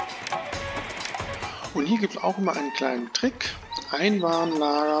 Und hier gibt es auch immer einen kleinen Trick. Ein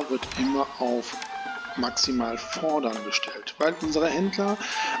Warenlager wird immer auf maximal fordern gestellt, weil unsere Händler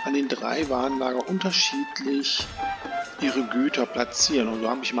an den 3 Warenlager unterschiedlich ihre Güter platzieren. Und so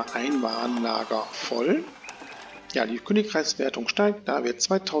habe ich mal ein Warenlager voll. Ja, die Königreichswertung steigt, da wir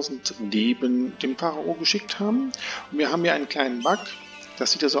 2000 Leben dem Pharao geschickt haben. Und wir haben hier einen kleinen Bug.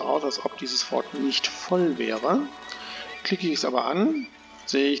 Das sieht ja so aus, als ob dieses Fort nicht voll wäre. Klicke ich es aber an,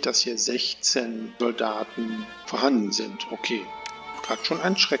 sehe ich, dass hier 16 Soldaten vorhanden sind. Okay, gerade schon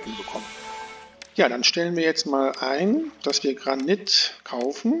einen Schrecken bekommen. Ja, dann stellen wir jetzt mal ein, dass wir Granit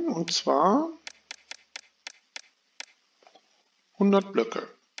kaufen, und zwar 100 Blöcke.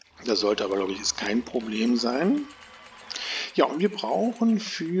 Das sollte aber, glaube ich, ist kein Problem sein. Ja, und wir brauchen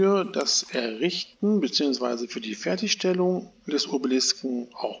für das Errichten bzw. für die Fertigstellung des Obelisken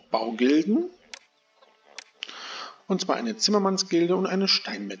auch Baugilden. Und zwar eine Zimmermannsgilde und eine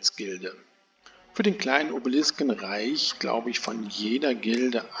Steinmetzgilde. Für den kleinen Obelisken reicht, glaube ich, von jeder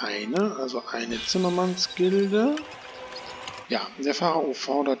Gilde eine, also eine Zimmermannsgilde. Ja, der Pharao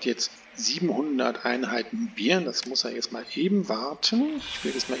fordert jetzt 700 Einheiten Bier. Das muss er jetzt mal eben warten. Ich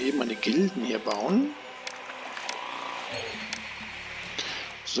will jetzt mal eben meine Gilden hier bauen.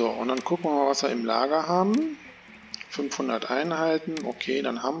 So, und dann gucken wir mal, was wir im Lager haben. 500 Einheiten. Okay,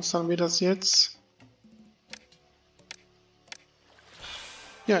 dann hamstern wir das jetzt.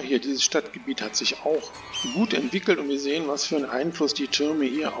 Ja, hier dieses Stadtgebiet hat sich auch gut entwickelt und wir sehen, was für einen Einfluss die Türme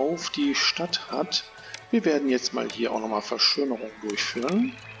hier auf die Stadt hat. Wir werden jetzt mal hier auch nochmal Verschönerung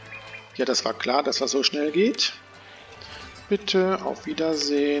durchführen. Ja, das war klar, dass das so schnell geht. Bitte, auf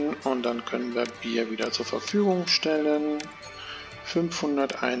Wiedersehen, und dann können wir Bier wieder zur Verfügung stellen.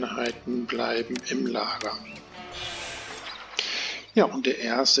 500 Einheiten bleiben im Lager. Ja, und der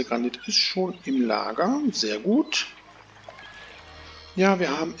erste Granit ist schon im Lager, sehr gut. Ja,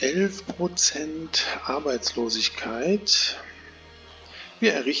 wir haben 11% Arbeitslosigkeit.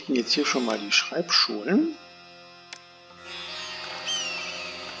 Wir errichten jetzt hier schon mal die Schreibschulen.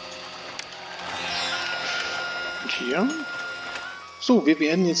 Und hier. So, wir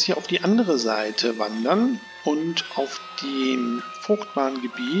werden jetzt hier auf die andere Seite wandern und auf dem fruchtbaren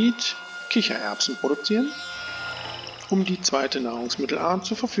Gebiet Kichererbsen produzieren, um die zweite Nahrungsmittelart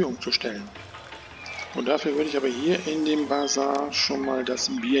zur Verfügung zu stellen. Und dafür würde ich aber hier in dem Bazar schon mal das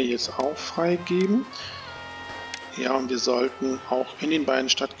Bier jetzt auch freigeben. Ja, und wir sollten auch in den beiden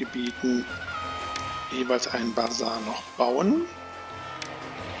Stadtgebieten jeweils einen Bazar noch bauen.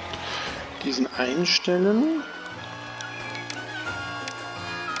 Diesen einstellen.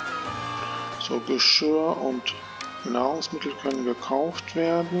 So, Geschirr und Nahrungsmittel können gekauft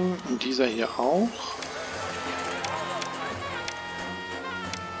werden. Und dieser hier auch.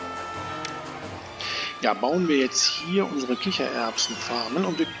 Ja, bauen wir jetzt hier unsere Kichererbsenfarmen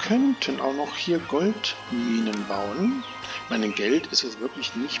und wir könnten auch noch hier Goldminen bauen. Mein Geld ist jetzt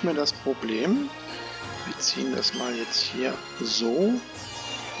wirklich nicht mehr das Problem. Wir ziehen das mal jetzt hier so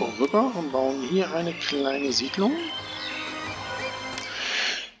rüber und bauen hier eine kleine Siedlung.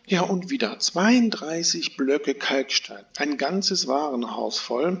 Ja, und wieder 32 Blöcke Kalkstein. Ein ganzes Warenhaus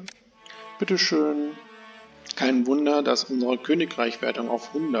voll. Bitteschön. Kein Wunder, dass unsere Königreichwertung auf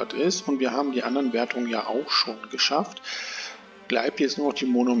 100 ist und wir haben die anderen Wertungen ja auch schon geschafft. Bleibt jetzt nur noch die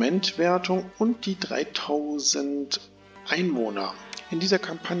Monumentwertung und die 3000 Einwohner. In dieser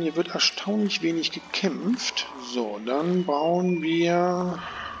Kampagne wird erstaunlich wenig gekämpft. So, dann bauen wir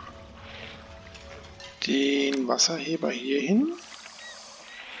den Wasserheber hier hin.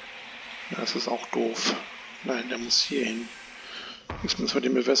 Das ist auch doof. Nein, der muss hier hin. Jetzt müssen wir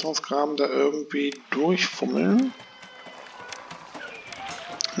den Bewässerungsgraben da irgendwie durchfummeln.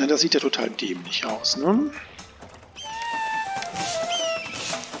 Na, das sieht ja total dämlich aus, ne?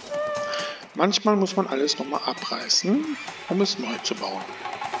 Manchmal muss man alles nochmal abreißen, um es neu zu bauen.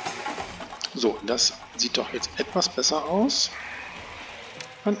 So, das sieht doch jetzt etwas besser aus.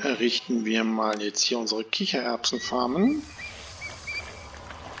 Dann errichten wir mal jetzt hier unsere Kichererbsenfarmen.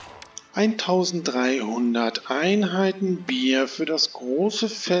 1300 Einheiten Bier für das große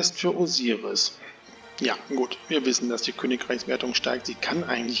Fest für Osiris. Ja, gut, wir wissen, dass die Königreichswertung steigt. Sie kann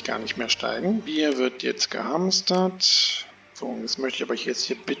eigentlich gar nicht mehr steigen. Bier wird jetzt gehamstert. So, jetzt möchte ich aber jetzt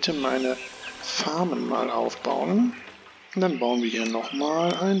hier bitte meine Farmen mal aufbauen. Und dann bauen wir hier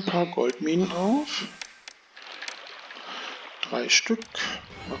nochmal ein paar Goldminen auf. 3 Stück.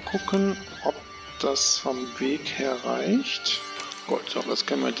 Mal gucken, ob das vom Weg her reicht. Gut, so, jetzt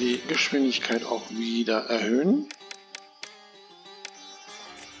können wir die Geschwindigkeit auch wieder erhöhen.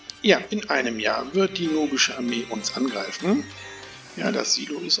 Ja, in einem Jahr wird die nubische Armee uns angreifen. Ja, das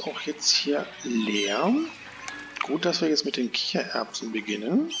Silo ist auch jetzt hier leer. Gut, dass wir jetzt mit den Kichererbsen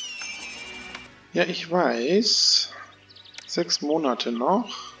beginnen. Ja, ich weiß. 6 Monate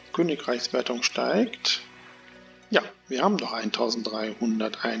noch. Königreichswertung steigt. Ja, wir haben doch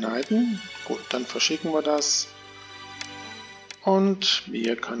 1300 Einheiten. Gut, dann verschicken wir das. Und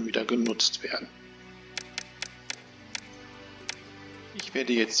Bier kann wieder genutzt werden. Ich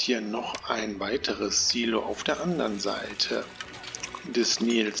werde jetzt hier noch ein weiteres Silo auf der anderen Seite des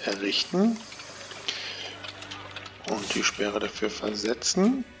Nils errichten und die Sperre dafür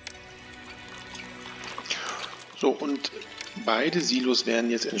versetzen. So, und beide Silos werden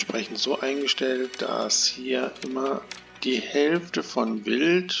jetzt entsprechend so eingestellt, dass hier immer die Hälfte von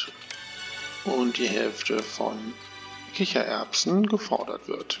Wild und die Hälfte von Kichererbsen gefordert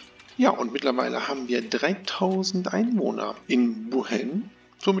wird. Ja, und mittlerweile haben wir 3000 Einwohner in Buhen.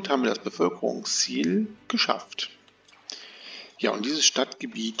 Somit haben wir das Bevölkerungsziel geschafft. Ja, und dieses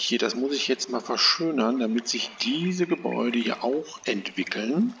Stadtgebiet hier, das muss ich jetzt mal verschönern, damit sich diese Gebäude hier auch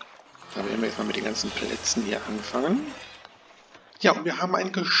entwickeln. Da werden wir jetzt mal mit den ganzen Plätzen hier anfangen. Ja, und wir haben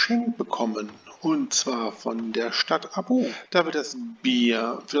ein Geschenk bekommen. Und zwar von der Stadt Abu, da wir das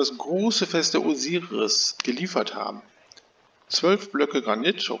Bier für das große Fest der Osiris geliefert haben. 12 Blöcke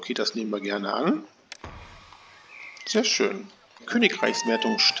Granit, okay, das nehmen wir gerne an. Sehr schön. Die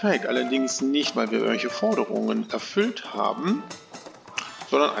Königreichswertung steigt allerdings nicht, weil wir irgendwelche Forderungen erfüllt haben,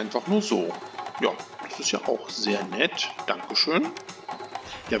 sondern einfach nur so. Ja, das ist ja auch sehr nett. Dankeschön.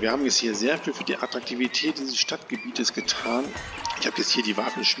 Ja, wir haben jetzt hier sehr viel für die Attraktivität dieses Stadtgebietes getan. Ich habe jetzt hier die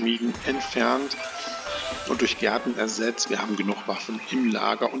Waffenschmieden entfernt und durch Gärten ersetzt. Wir haben genug Waffen im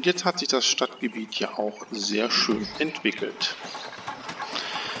Lager und jetzt hat sich das Stadtgebiet hier auch sehr schön entwickelt.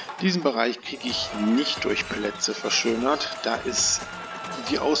 Diesen Bereich kriege ich nicht durch Plätze verschönert. Da ist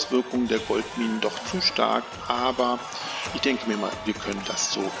die Auswirkung der Goldminen doch zu stark, aber ich denke mir mal, wir können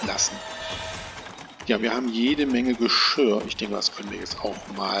das so lassen. Ja, wir haben jede Menge Geschirr. Ich denke, das können wir jetzt auch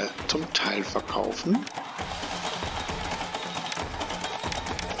mal zum Teil verkaufen.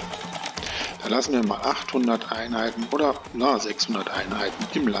 Da lassen wir mal 800 Einheiten oder 600 Einheiten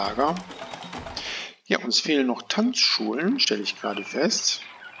im Lager. Ja, uns fehlen noch Tanzschulen, stelle ich gerade fest.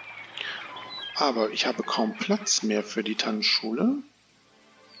 Aber ich habe kaum Platz mehr für die Tanzschule.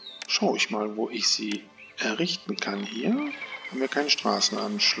 Schaue ich mal, wo ich sie errichten kann. Hier haben wir keinen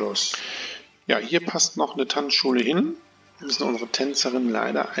Straßenanschluss. Ja, hier passt noch eine Tanzschule hin. Wir müssen unsere Tänzerin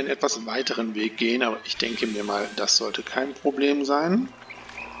leider einen etwas weiteren Weg gehen, aber ich denke mir mal, das sollte kein Problem sein.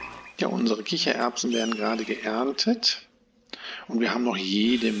 Ja, unsere Kichererbsen werden gerade geerntet und wir haben noch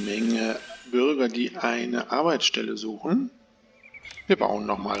jede Menge Bürger, die eine Arbeitsstelle suchen. Wir bauen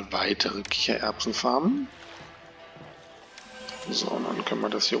nochmal weitere Kichererbsenfarmen. So, und dann können wir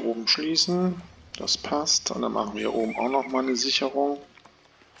das hier oben schließen. Das passt. Und dann machen wir hier oben auch nochmal eine Sicherung.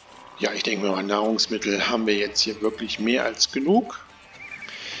 Ja, ich denke mal, Nahrungsmittel haben wir jetzt hier wirklich mehr als genug.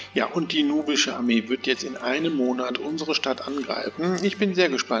 Ja, und die nubische Armee wird jetzt in einem Monat unsere Stadt angreifen. Ich bin sehr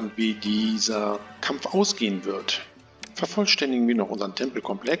gespannt, wie dieser Kampf ausgehen wird. Vervollständigen wir noch unseren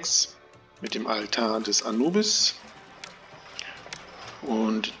Tempelkomplex mit dem Altar des Anubis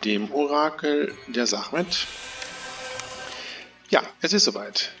und dem Orakel der Sachmet. Ja, es ist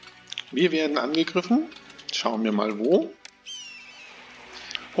soweit. Wir werden angegriffen. Schauen wir mal wo.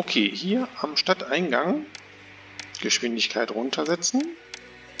 Okay, hier am Stadteingang Geschwindigkeit runtersetzen.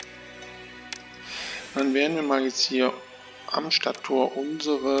 Dann werden wir mal jetzt hier am Stadttor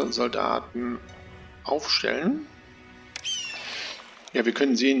unsere Soldaten aufstellen. Ja, wir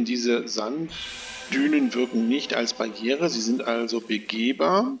können sehen, diese Sanddünen wirken nicht als Barriere, sie sind also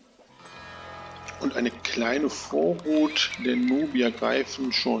begehbar. Und eine kleine Vorhut der Nubier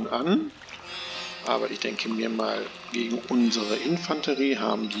greifen schon an. Aber ich denke mir mal, gegen unsere Infanterie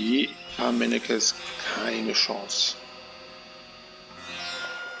haben die paar Mennekes keine Chance.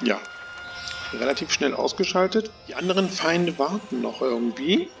 Ja, relativ schnell ausgeschaltet. Die anderen Feinde warten noch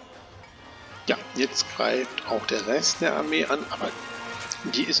irgendwie. Ja, jetzt greift auch der Rest der Armee an, aber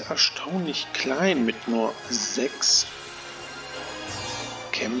die ist erstaunlich klein mit nur 6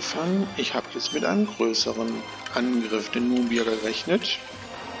 Kämpfern. Ich habe jetzt mit einem größeren Angriff der Nubier gerechnet.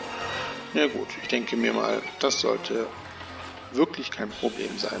 Na gut, ich denke mir mal, das sollte wirklich kein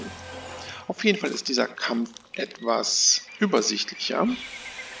Problem sein. Auf jeden Fall ist dieser Kampf etwas übersichtlicher.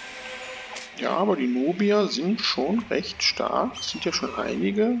 Ja, aber die Nubier sind schon recht stark. Es sind ja schon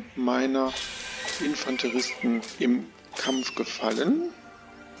einige meiner Infanteristen im Kampf gefallen.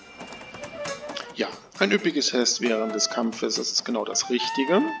 Ja, ein üppiges Fest während des Kampfes, das ist genau das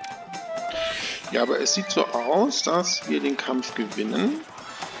Richtige. Ja, aber es sieht so aus, dass wir den Kampf gewinnen.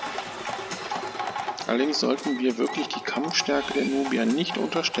 Allerdings sollten wir wirklich die Kampfstärke der Nubier nicht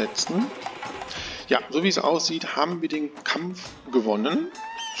unterschätzen. Ja, so wie es aussieht, haben wir den Kampf gewonnen.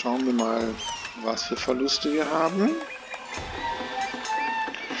 Schauen wir mal, was für Verluste wir haben.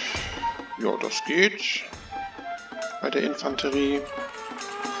 Ja, das geht bei der Infanterie.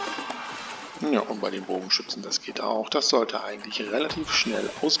 Ja, und bei den Bogenschützen, das geht auch. Das sollte eigentlich relativ schnell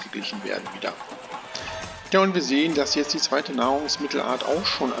ausgeglichen werden wieder. Ja, und wir sehen, dass jetzt die zweite Nahrungsmittelart auch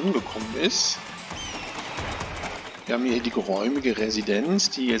schon angekommen ist. Wir haben hier die geräumige Residenz,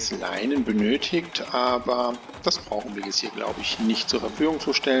 die jetzt Leinen benötigt, aber das brauchen wir jetzt hier, glaube ich, nicht zur Verfügung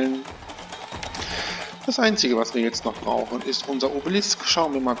zu stellen. Das Einzige, was wir jetzt noch brauchen, ist unser Obelisk.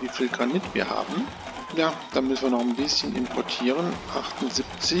 Schauen wir mal, wie viel Granit wir haben. Ja, da müssen wir noch ein bisschen importieren.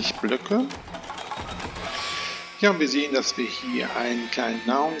 78 Blöcke. Ja, und wir sehen, dass wir hier einen kleinen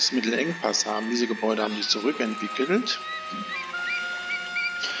Nahrungsmittelengpass haben. Diese Gebäude haben sich zurückentwickelt.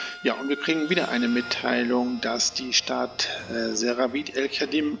 Ja, und wir kriegen wieder eine Mitteilung, dass die Stadt Serabit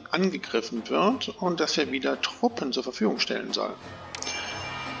el-Khadim angegriffen wird und dass wir wieder Truppen zur Verfügung stellen sollen.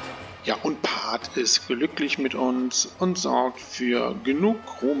 Ja, und Part ist glücklich mit uns und sorgt für genug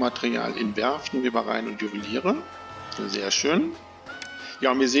Rohmaterial in Werften, Webereien und Juweliere. Sehr schön. Ja,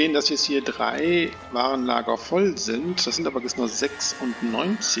 und wir sehen, dass jetzt hier 3 Warenlager voll sind. Das sind aber jetzt nur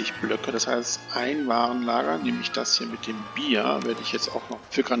 96 Blöcke. Das heißt, ein Warenlager, nämlich das hier mit dem Bier, werde ich jetzt auch noch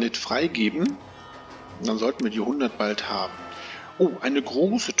für Granit freigeben. Und dann sollten wir die 100 bald haben. Oh, eine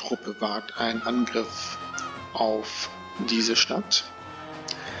große Truppe wagt einen Angriff auf diese Stadt.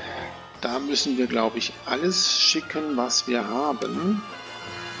 Da müssen wir, glaube ich, alles schicken, was wir haben.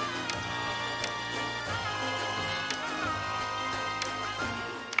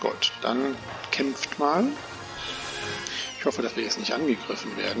 Gut, dann kämpft mal. Ich hoffe, dass wir jetzt nicht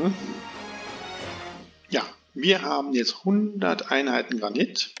angegriffen werden. Ja, wir haben jetzt 100 Einheiten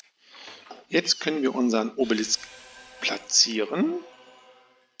Granit. Jetzt können wir unseren Obelisk platzieren.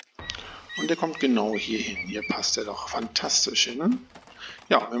 Und der kommt genau hier hin. Hier passt er doch fantastisch hin.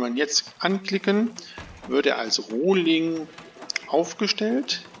 Ja, wenn wir jetzt anklicken, wird er als Rohling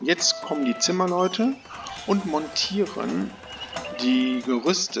aufgestellt. Jetzt kommen die Zimmerleute und montieren die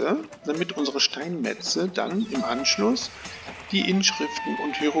Gerüste, damit unsere Steinmetze dann im Anschluss die Inschriften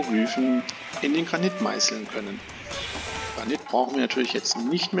und Hieroglyphen in den Granit meißeln können. Granit brauchen wir natürlich jetzt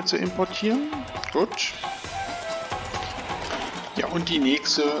nicht mehr zu importieren. Gut. Ja, und die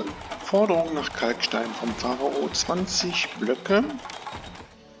nächste Forderung nach Kalkstein vom Pharao, 20 Blöcke.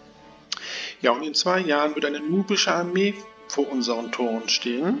 Ja, und in 2 Jahren wird eine nubische Armee vor unseren Toren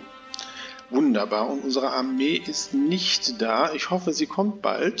stehen. Wunderbar, und unsere Armee ist nicht da. Ich hoffe, sie kommt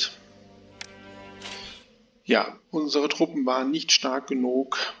bald. Ja, unsere Truppen waren nicht stark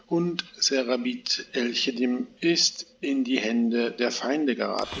genug und Serabit el-Khadim ist in die Hände der Feinde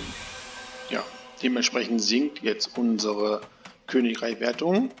geraten. Ja, dementsprechend sinkt jetzt unsere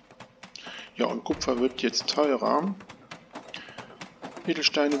Königreichwertung. Ja, und Kupfer wird jetzt teurer.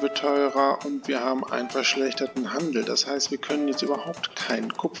 Edelsteine wird teurer und wir haben einen verschlechterten Handel. Das heißt, wir können jetzt überhaupt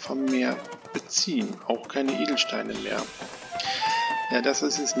kein Kupfer mehr beziehen, auch keine Edelsteine mehr. Ja, das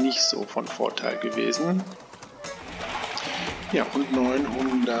ist jetzt nicht so von Vorteil gewesen. Ja, und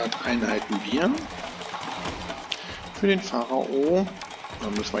 900 Einheiten Bier für den Pharao. Da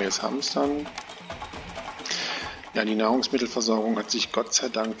müssen wir jetzt hamstern. Ja, die Nahrungsmittelversorgung hat sich Gott sei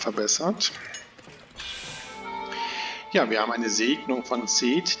Dank verbessert. Ja, wir haben eine Segnung von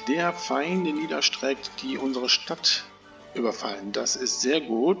Seth, der Feinde niederstreckt, die unsere Stadt überfallen. Das ist sehr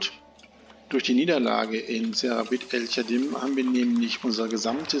gut. Durch die Niederlage in Serabit el-Khadim haben wir nämlich unser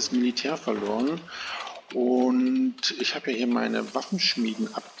gesamtes Militär verloren. Und ich habe ja hier meine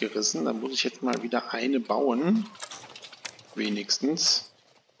Waffenschmieden abgerissen. Da muss ich jetzt mal wieder eine bauen. Wenigstens.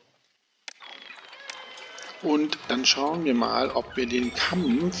 Und dann schauen wir mal, ob wir den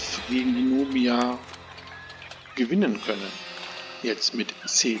Kampf gegen die Nubier gewinnen können. Jetzt mit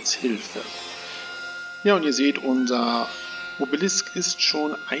Seths Hilfe. Ja, und ihr seht, unser Obelisk ist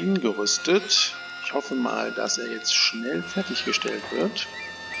schon eingerüstet. Ich hoffe mal, dass er jetzt schnell fertiggestellt wird.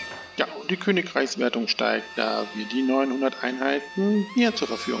 Ja, und die Königreichswertung steigt, da wir die 900 Einheiten hier zur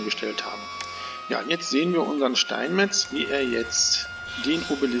Verfügung gestellt haben. Ja, und jetzt sehen wir unseren Steinmetz, wie er jetzt den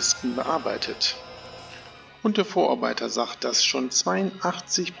Obelisken bearbeitet. Und der Vorarbeiter sagt, dass schon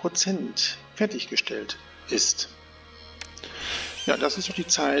 82% fertiggestellt ist. Ja, das ist doch die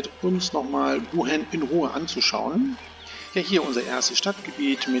Zeit, uns nochmal Buhen in Ruhe anzuschauen. Ja, hier unser erstes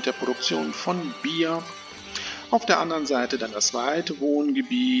Stadtgebiet mit der Produktion von Bier. Auf der anderen Seite dann das weite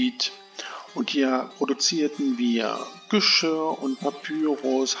Wohngebiet. Und hier produzierten wir Geschirr und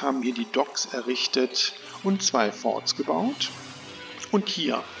Papyrus, haben hier die Docks errichtet und 2 Forts gebaut. Und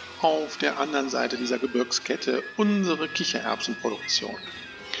hier auf der anderen Seite dieser Gebirgskette unsere Kichererbsenproduktion.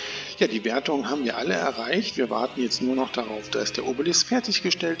 Ja, die Wertungen haben wir alle erreicht. Wir warten jetzt nur noch darauf, dass der Obelisk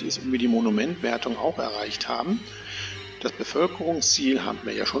fertiggestellt ist und wir die Monumentwertung auch erreicht haben. Das Bevölkerungsziel haben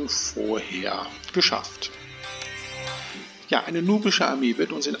wir ja schon vorher geschafft. Ja, eine nubische Armee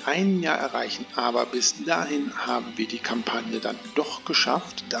wird uns in einem Jahr erreichen, aber bis dahin haben wir die Kampagne dann doch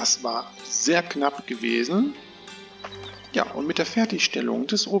geschafft. Das war sehr knapp gewesen. Ja, und mit der Fertigstellung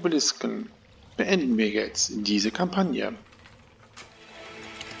des Obelisken beenden wir jetzt diese Kampagne.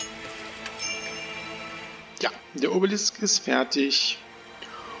 Ja, der Obelisk ist fertig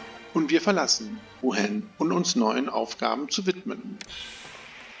und wir verlassen Buhen, um uns neuen Aufgaben zu widmen.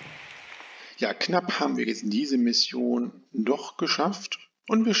 Ja, knapp haben wir jetzt diese Mission doch geschafft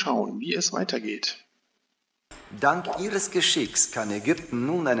und wir schauen, wie es weitergeht. Dank ihres Geschicks kann Ägypten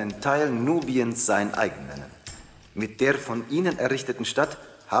nun einen Teil Nubiens sein eigen nennen. Mit der von ihnen errichteten Stadt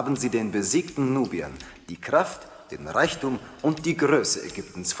haben sie den besiegten Nubiern die Kraft, den Reichtum und die Größe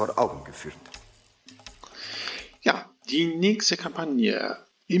Ägyptens vor Augen geführt. Ja, die nächste Kampagne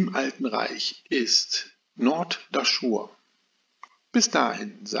im Alten Reich ist Nord-Daschur. Bis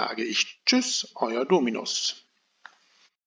dahin sage ich Tschüss, euer Dominus.